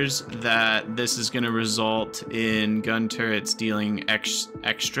players that this is going to result in gun turrets dealing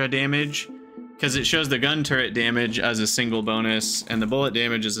extra damage, because it shows the gun turret damage as a single bonus and the bullet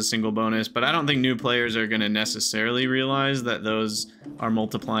damage as a single bonus, but I don't think new players are going to necessarily realize that those are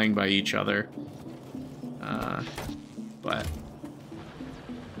multiplying by each other. But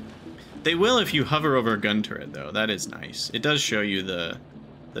they will if you hover over a gun turret, though. That is nice. It does show you the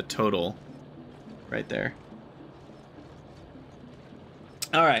total right there.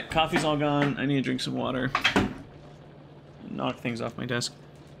 All right, coffee's all gone. I need to drink some water. Knock things off my desk.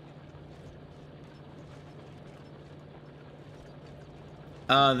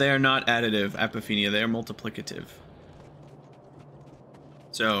 They are not additive, Apophenia. They are multiplicative.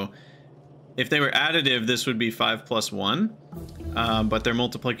 So, if they were additive, this would be 5 plus 1. But they're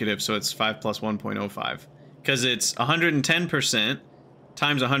multiplicative, so it's 5 plus 1.05. Because it's 110%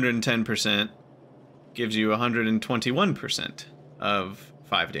 times 110%. Gives you 121% of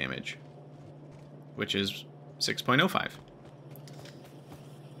 5 damage, which is 6.05.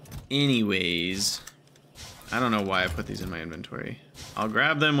 Anyways, I don't know why I put these in my inventory. I'll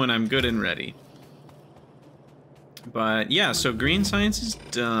grab them when I'm good and ready. But yeah, so green science is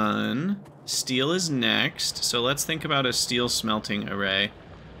done. Steel is next. So let's think about a steel smelting array.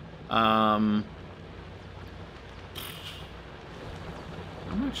 How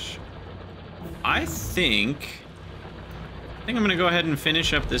much? I think I'm gonna go ahead and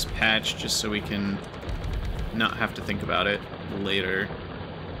finish up this patch just so we can not have to think about it later.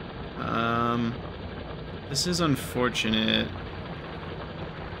 This is unfortunate.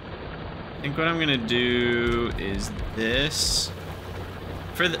 I think what I'm gonna do is this.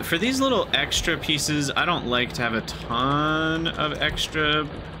 For these little extra pieces, I don't like to have a ton of extra,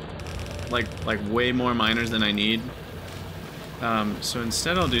 like way more miners than I need. So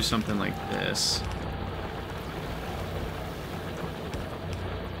instead I'll do something like this.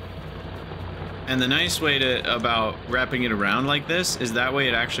 And the nice way about wrapping it around like this is that way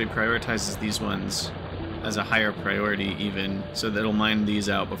it actually prioritizes these ones as a higher priority even, so that it'll mine these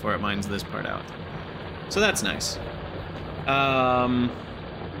out before it mines this part out. So that's nice.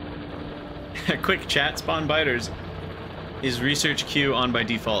 Quick chat, spawn biters. Is research queue on by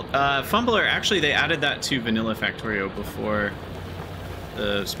default? Fumbler, actually they added that to vanilla Factorio before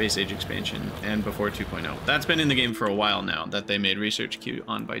the Space Age expansion and before 2.0. That's been in the game for a while now, that they made research queue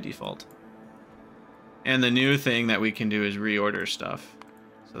on by default. And the new thing that we can do is reorder stuff.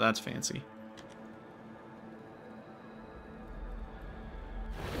 So that's fancy.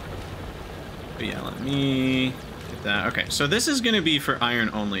 But yeah, let me get that. Okay, so this is going to be for iron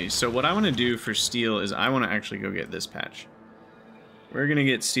only. So what I want to do for steel is I want to actually go get this patch. We're going to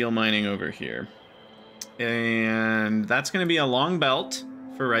get steel mining over here. And that's going to be a long belt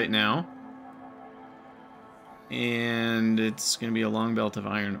for right now. And it's going to be a long belt of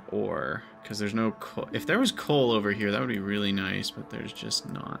iron ore. Because there's no coal. If there was coal over here, that would be really nice, but there's just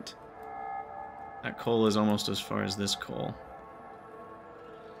not. That coal is almost as far as this coal.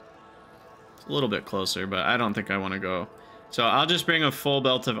 It's a little bit closer, but I don't think I want to go. So I'll just bring a full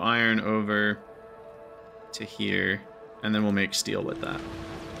belt of iron over to here, and then we'll make steel with that.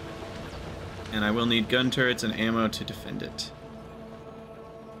 And I will need gun turrets and ammo to defend it.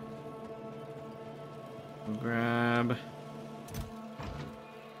 We'll grab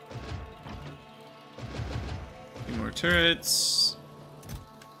more turrets.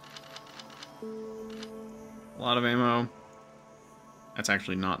 A lot of ammo. That's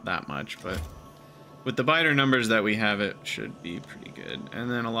actually not that much, but with the biter numbers that we have, it should be pretty good.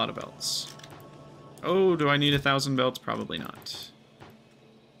 And then a lot of belts. Oh, do I need 1,000 belts? Probably not.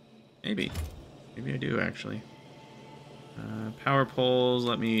 Maybe. Maybe I do, actually. Power poles.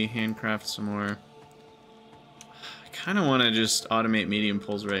 Let me handcraft some more. I kind of want to just automate medium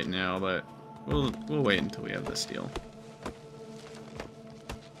poles right now, but We'll wait until we have the steel.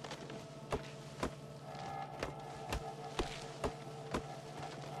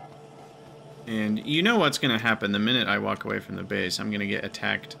 And you know what's going to happen the minute I walk away from the base. I'm going to get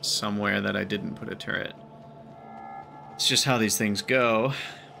attacked somewhere that I didn't put a turret. It's just how these things go,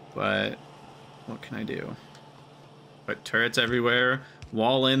 but what can I do? Put turrets everywhere,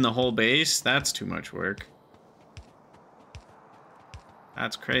 wall in the whole base? That's too much work.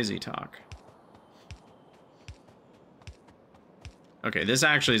 That's crazy talk. Okay, this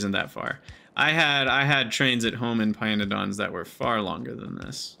actually isn't that far. I had trains at home in Pyanodons that were far longer than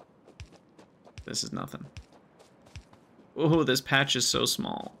this. This is nothing. Oh, this patch is so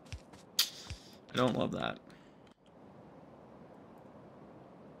small. I don't love that.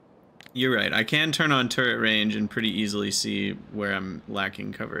 You're right. I can turn on turret range and pretty easily see where I'm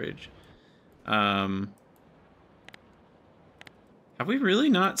lacking coverage. Have we really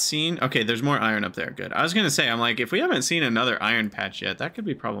not seen... Okay, there's more iron up there. Good. I was going to say, I'm like, if we haven't seen another iron patch yet, that could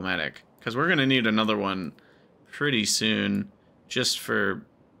be problematic. Because we're going to need another one pretty soon, just for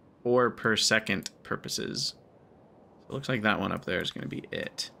ore per second purposes. So it looks like that one up there is going to be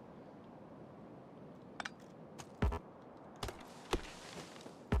it.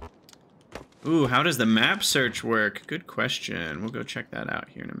 Ooh, how does the map search work? Good question. We'll go check that out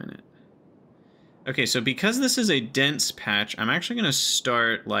here in a minute. Okay, so because this is a dense patch, I'm actually going to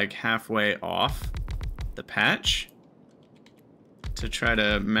start like halfway off the patch to try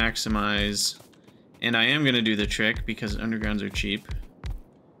to maximize. And I am going to do the trick because undergrounds are cheap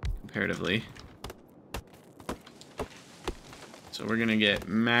comparatively. So we're going to get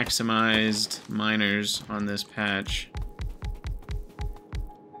maximized miners on this patch.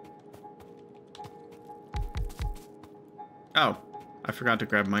 Oh, I forgot to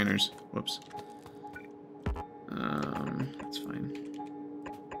grab miners. Whoops. That's fine.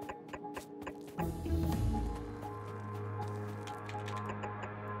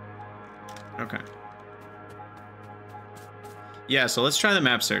 Okay. Yeah, so let's try the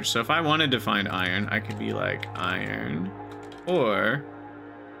map search. So if I wanted to find iron, I could be like iron ore.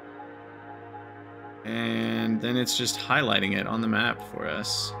 And then it's just highlighting it on the map for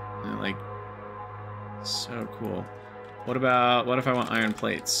us. And like, so cool. What if I want iron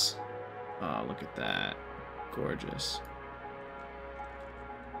plates? Oh, look at that. Gorgeous.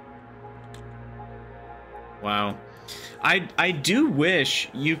 Wow. I do wish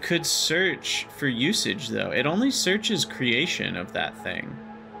you could search for usage, though. It only searches creation of that thing.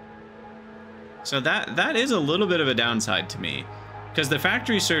 So that is a little bit of a downside to me. because the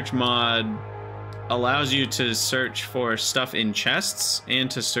factory search mod allows you to search for stuff in chests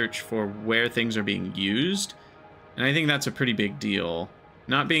and to search for where things are being used. And I think that's a pretty big deal.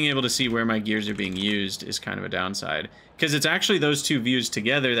 Not being able to see where my gears are being used is kind of a downside. Because it's actually those two views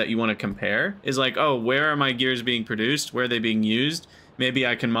together that you want to compare. Is like, oh, where are my gears being produced? Where are they being used? Maybe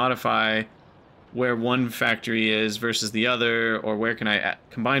I can modify where one factory is versus the other, or where can I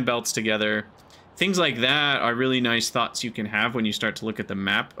combine belts together. Things like that are really nice thoughts you can have when you start to look at the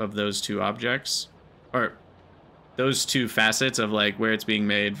map of those two objects. Or those two facets of like where it's being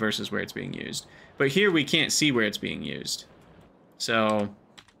made versus where it's being used. But here we can't see where it's being used. So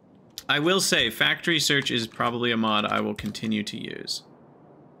I will say factory search is probably a mod I will continue to use.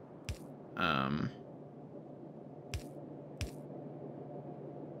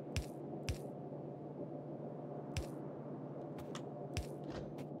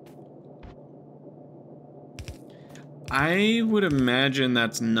 I would imagine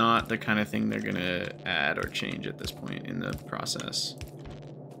that's not the kind of thing they're gonna add or change at this point in the process.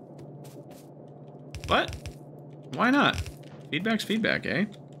 What? Why not? Feedback's feedback, eh?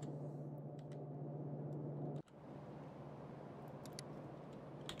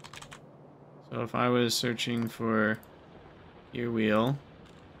 So if I was searching for gear wheel,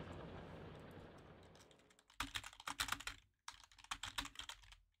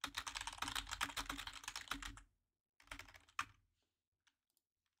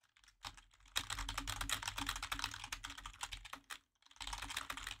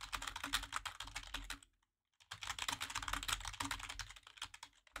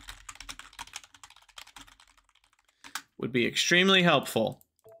 would be extremely helpful.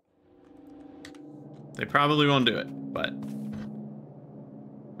 They probably won't do it, but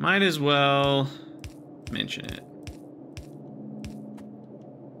might as well mention it.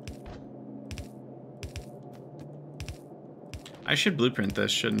 I should blueprint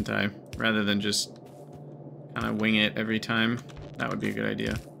this, shouldn't I? Rather than just kind of wing it every time. That would be a good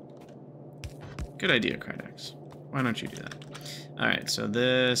idea. Good idea, Krydex. Why don't you do that? Alright, so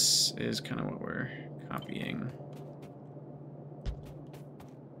this is kind of what we're copying.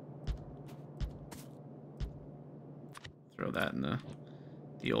 Throw that in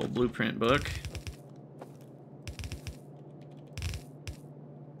the old blueprint book.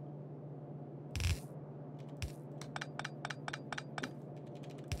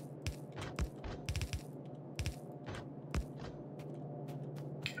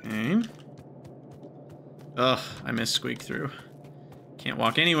 Okay. Ugh, I missed squeak through. Can't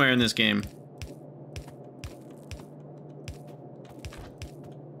walk anywhere in this game.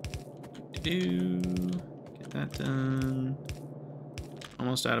 Get that done.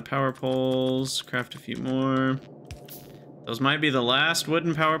 Almost out of power poles. Craft a few more. Those might be the last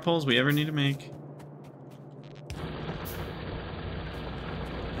wooden power poles we ever need to make.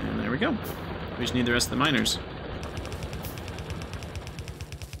 And there we go. We just need the rest of the miners.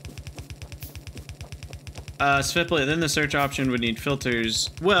 Sviplet, then the search option would need filters.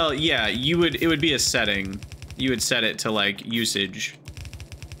 Well, yeah, it would be a setting. You would set it to like usage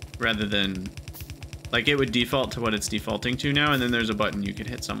rather than like it would default to what it's defaulting to now, and then there's a button you could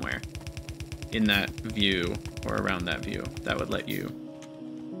hit somewhere in that view or around that view that would let you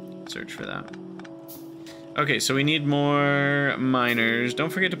search for that. Okay, so we need more miners. Don't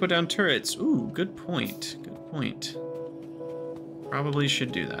forget to put down turrets. Ooh, good point. Good point. Probably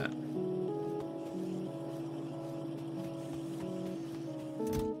should do that.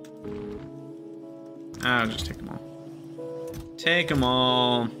 I'll just take them all. Take them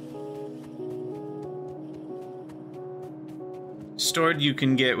all. Stored you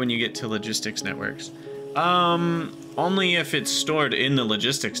can get when you get to logistics networks. Only if it's stored in the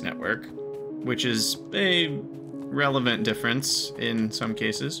logistics network, which is a relevant difference in some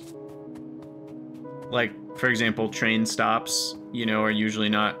cases. Like, for example, train stops, you know, are usually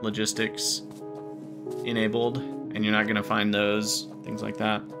not logistics enabled, and you're not gonna find those, things like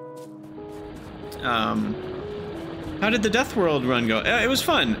that. How did the Death World run go? It was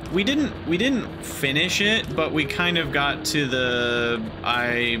fun. We didn't finish it, but we kind of got to the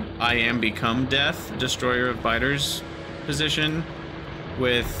I am become death, destroyer of biters position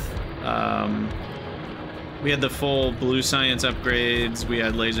with we had the full blue science upgrades, we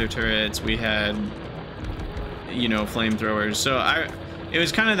had laser turrets, we had, you know, flamethrowers. So it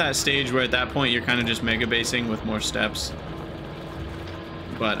was kind of that stage where at that point you're kind of just mega basing with more steps.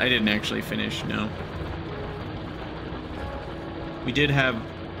 But I didn't actually finish, no. We did have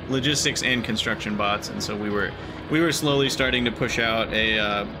logistics and construction bots, and so we were slowly starting to push out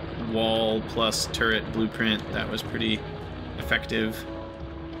a wall plus turret blueprint that was pretty effective.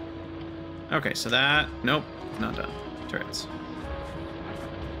 Okay, so that, nope, not done. Turrets.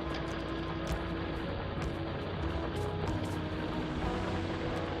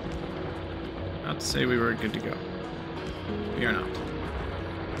 say we were good to go. We are not.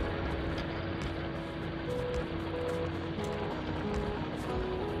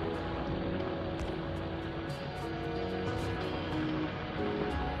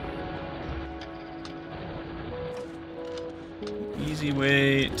 Easy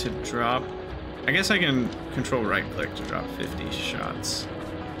way to drop. I guess I can control right click to drop 50 shots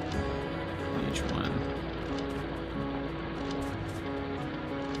on each one.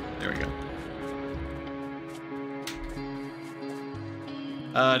 There we go.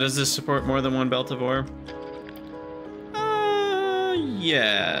 Does this support more than one belt of ore?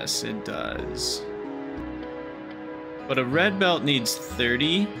 Yes, it does. But a red belt needs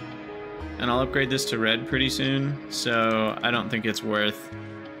 30. And I'll upgrade this to red pretty soon, so I don't think it's worth...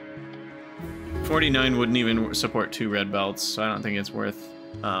 49 wouldn't even support 2 red belts, so I don't think it's worth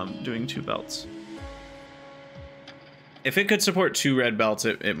doing 2 belts. If it could support 2 red belts,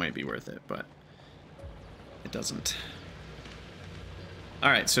 it might be worth it, but it doesn't.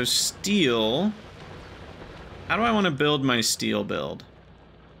 Alright, so steel. How do I want to build my steel build?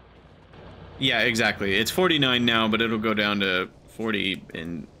 Yeah, exactly. It's 49 now, but it'll go down to 40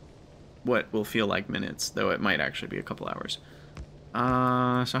 in... what will feel like minutes, though it might actually be a couple hours.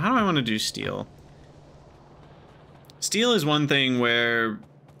 So how do I want to do steel? Steel is one thing where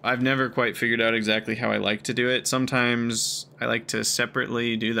I've never quite figured out exactly how I like to do it. Sometimes I like to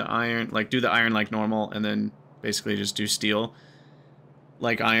separately do the iron, do the iron like normal, and then basically just do steel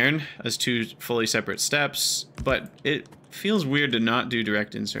like iron as 2 fully separate steps, but it feels weird to not do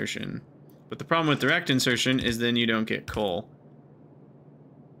direct insertion. But the problem with direct insertion is then you don't get coal.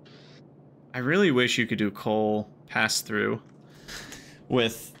 I really wish you could do coal pass-through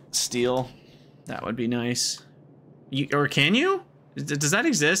with steel. That would be nice. Or can you? Does that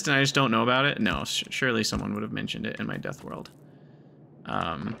exist and I just don't know about it? No, surely someone would have mentioned it in my death world.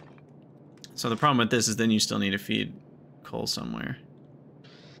 So the problem with this is then you still need to feed coal somewhere.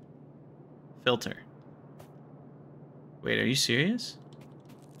 Filter. Wait, are you serious?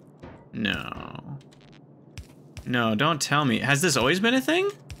 No. No, don't tell me. Has this always been a thing?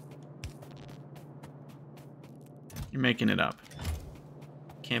 You're making it up.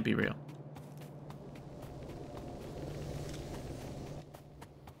 Can't be real.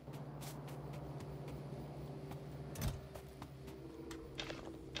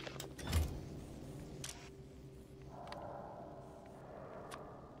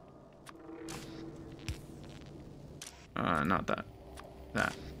 Not that.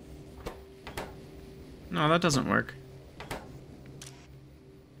 That. No, that doesn't work.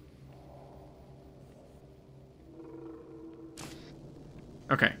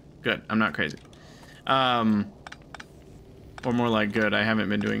 Okay, good. I'm not crazy. Or more like good. I haven't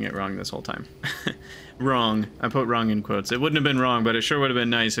been doing it wrong this whole time. Wrong. I put wrong in quotes. It wouldn't have been wrong, but it sure would have been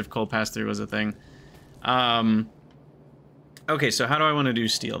nice if coal pass-through was a thing. Okay, so how do I want to do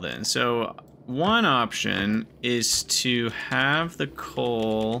steel then? So one option is to have the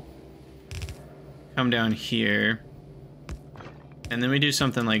coal come down here. And then we do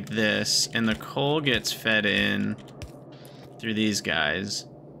something like this, and the coal gets fed in through these guys.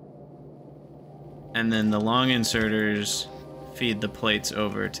 And then the long inserters feed the plates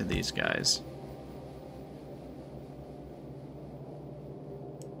over to these guys.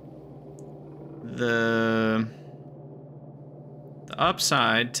 The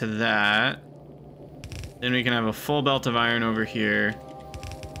upside to that, then we can have a full belt of iron over here.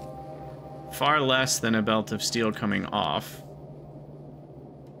 Far less than a belt of steel coming off.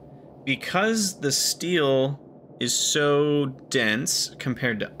 Because the steel is so dense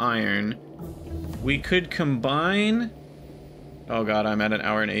compared to iron, we could combine... Oh god, I'm at 1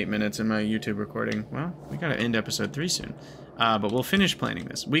 hour and 8 minutes in my YouTube recording. Well, we gotta end episode 3 soon. But we'll finish planning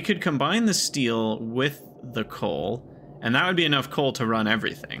this. We could combine the steel with the coal, and that would be enough coal to run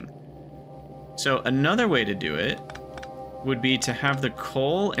everything. So another way to do it would be to have the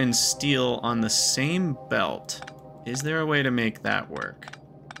coal and steel on the same belt. Is there a way to make that work?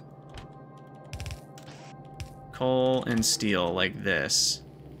 Coal and steel like this,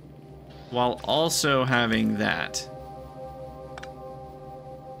 while also having that.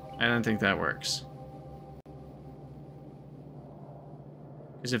 I don't think that works.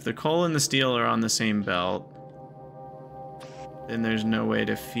 Because if the coal and the steel are on the same belt, then there's no way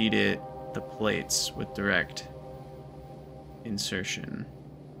to feed it the plates with direct insertion.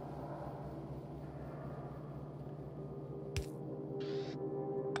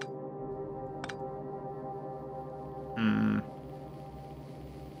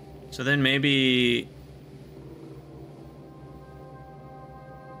 So then maybe...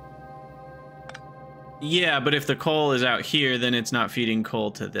 Yeah, but if the coal is out here, then it's not feeding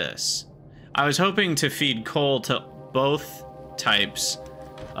coal to this. I was hoping to feed coal to both types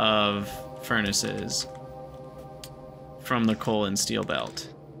of furnaces from the coal and steel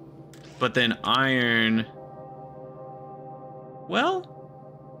belt. But then iron...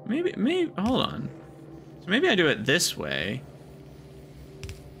 Well, maybe, hold on. So maybe I do it this way.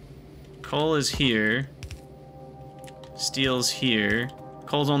 Coal is here. Steel's here.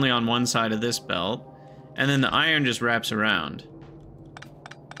 Coal's only on one side of this belt. And then the iron just wraps around.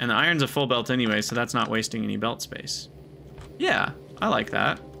 And the iron's a full belt anyway, so that's not wasting any belt space. Yeah, I like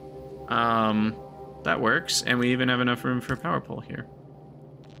that. That works, and we even have enough room for a power pole here.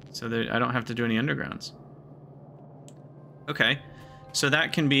 So that I don't have to do any undergrounds. Okay, so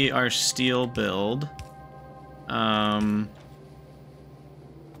that can be our steel build.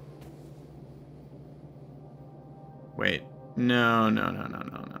 Wait, no.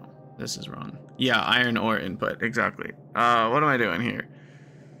 This is wrong. Yeah, iron ore input, exactly. What am I doing here?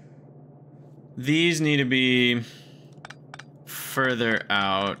 These need to be further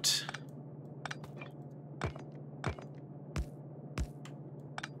out.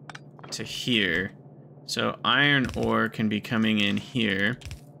 To here. So iron ore can be coming in here.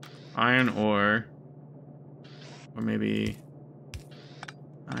 Iron ore. Or maybe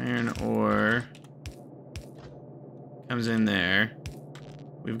iron ore comes in there.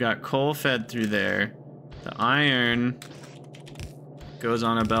 We've got coal fed through there. The iron goes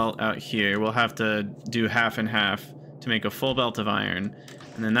on a belt out here. We'll have to do half and half to make a full belt of iron.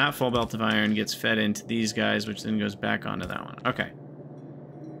 And then that full belt of iron gets fed into these guys, which then goes back onto that one. Okay.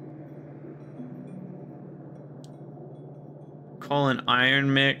 Coal and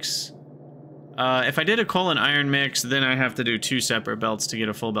iron mix. If I did a coal and iron mix, then I have to do 2 separate belts to get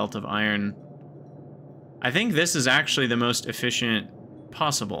a full belt of iron. I think this is actually the most efficient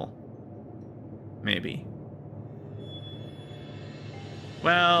possible. Maybe.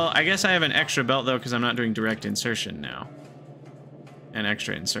 Well, I guess I have an extra belt though because I'm not doing direct insertion now. And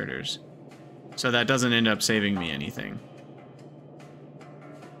extra inserters. So that doesn't end up saving me anything.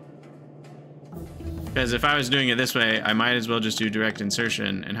 Because if I was doing it this way, I might as well just do direct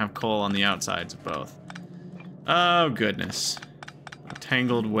insertion and have coal on the outsides of both. Oh, goodness.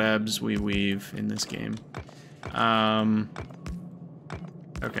 Tangled webs we weave in this game.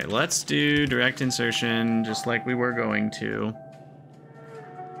 Okay, let's do direct insertion just like we were going to.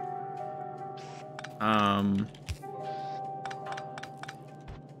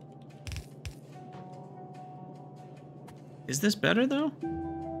 Is this better, though?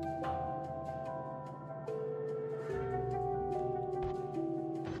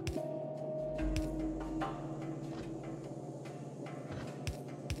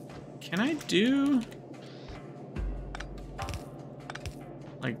 Can I do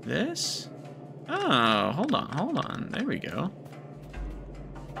like this? Oh, hold on. There we go.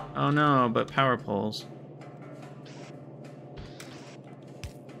 Oh no, but power poles.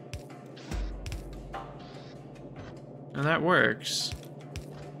 Now that works.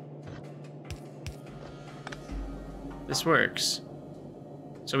 This works.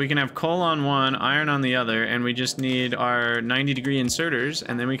 So we can have coal on one, iron on the other, and we just need our 90-degree inserters,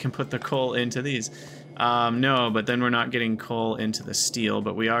 and then we can put the coal into these. No, but then we're not getting coal into the steel,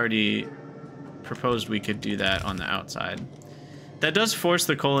 but we already proposed we could do that on the outside. That does force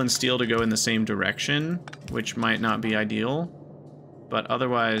the coal and steel to go in the same direction, which might not be ideal, but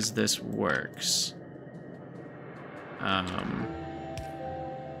otherwise this works.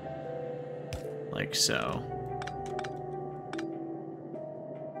 Like so.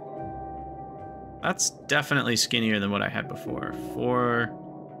 That's definitely skinnier than what I had before.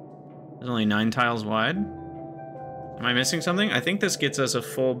 There's only 9 tiles wide. Am I missing something? I think this gets us a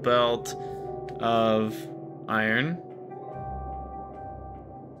full belt of iron.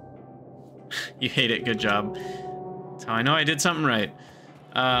 You hate it, good job. That's how I know I did something right.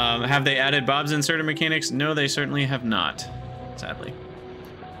 Have they added Bob's inserter mechanics? No, they certainly have not, sadly.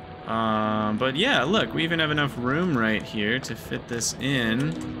 But yeah, look, we even have enough room right here to fit this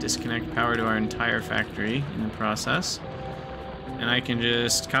in, disconnect power to our entire factory in the process. And I can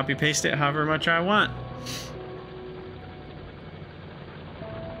just copy paste it however much I want.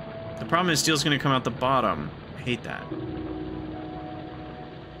 The problem is steel's gonna come out the bottom. I hate that.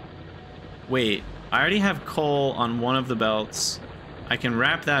 Wait, I already have coal on one of the belts. I can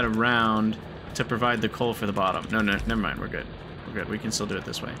wrap that around to provide the coal for the bottom. No, never mind, we're good. We're good, we can still do it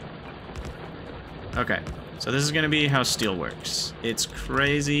this way. Okay, so this is gonna be how steel works. It's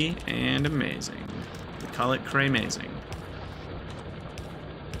crazy and amazing. We call it cray-mazing.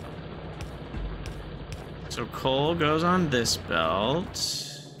 So coal goes on this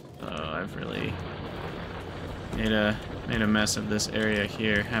belt. Oh, I've really made a mess of this area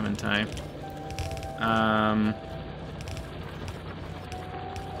here, haven't I?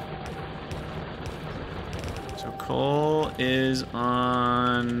 So coal is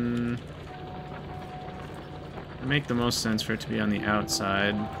on... It'd make the most sense for it to be on the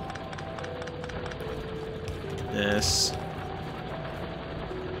outside. This.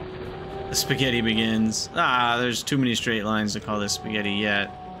 The spaghetti begins. Ah, there's too many straight lines to call this spaghetti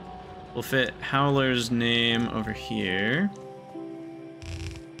yet. We'll fit Howler's name over here.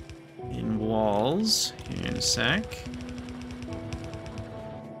 In walls, here in a sec.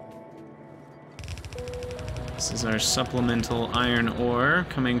 This is our supplemental iron ore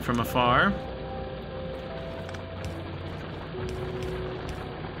coming from afar.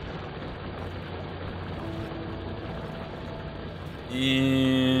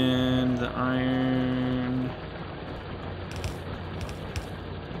 And the iron...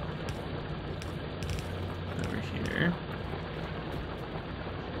 over here.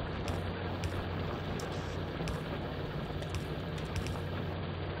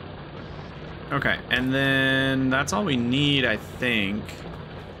 Okay, and then that's all we need, I think.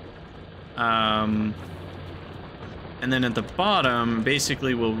 And then at the bottom,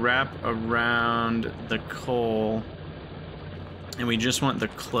 basically we'll wrap around the coal, and we just want the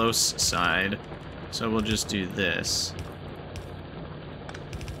close side, so we'll just do this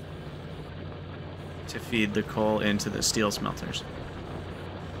to feed the coal into the steel smelters.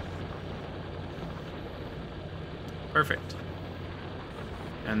 Perfect.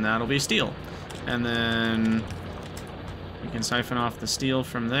 And that'll be steel. And then we can siphon off the steel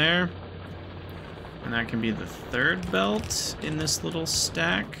from there. And that can be the third belt in this little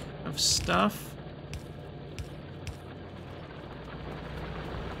stack of stuff.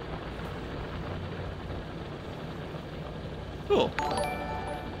 Cool.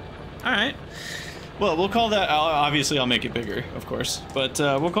 Alright. Well, we'll call that... obviously, I'll make it bigger, of course. But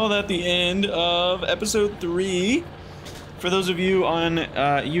we'll call that the end of episode 3. For those of you on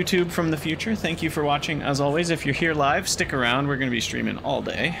YouTube from the future, thank you for watching. As always, if you're here live, stick around. We're going to be streaming all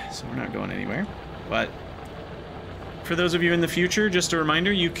day, so we're not going anywhere. But for those of you in the future, just a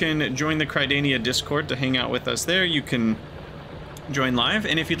reminder, you can join the Crydania Discord to hang out with us there. You can join live,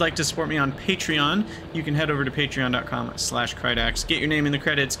 and if you'd like to support me on Patreon, you can head over to patreon.com/Krydax, get your name in the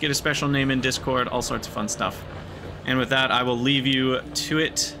credits, get a special name in Discord, all sorts of fun stuff. And with that, I will leave you to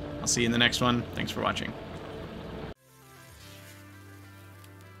it. I'll see you in the next one. Thanks for watching.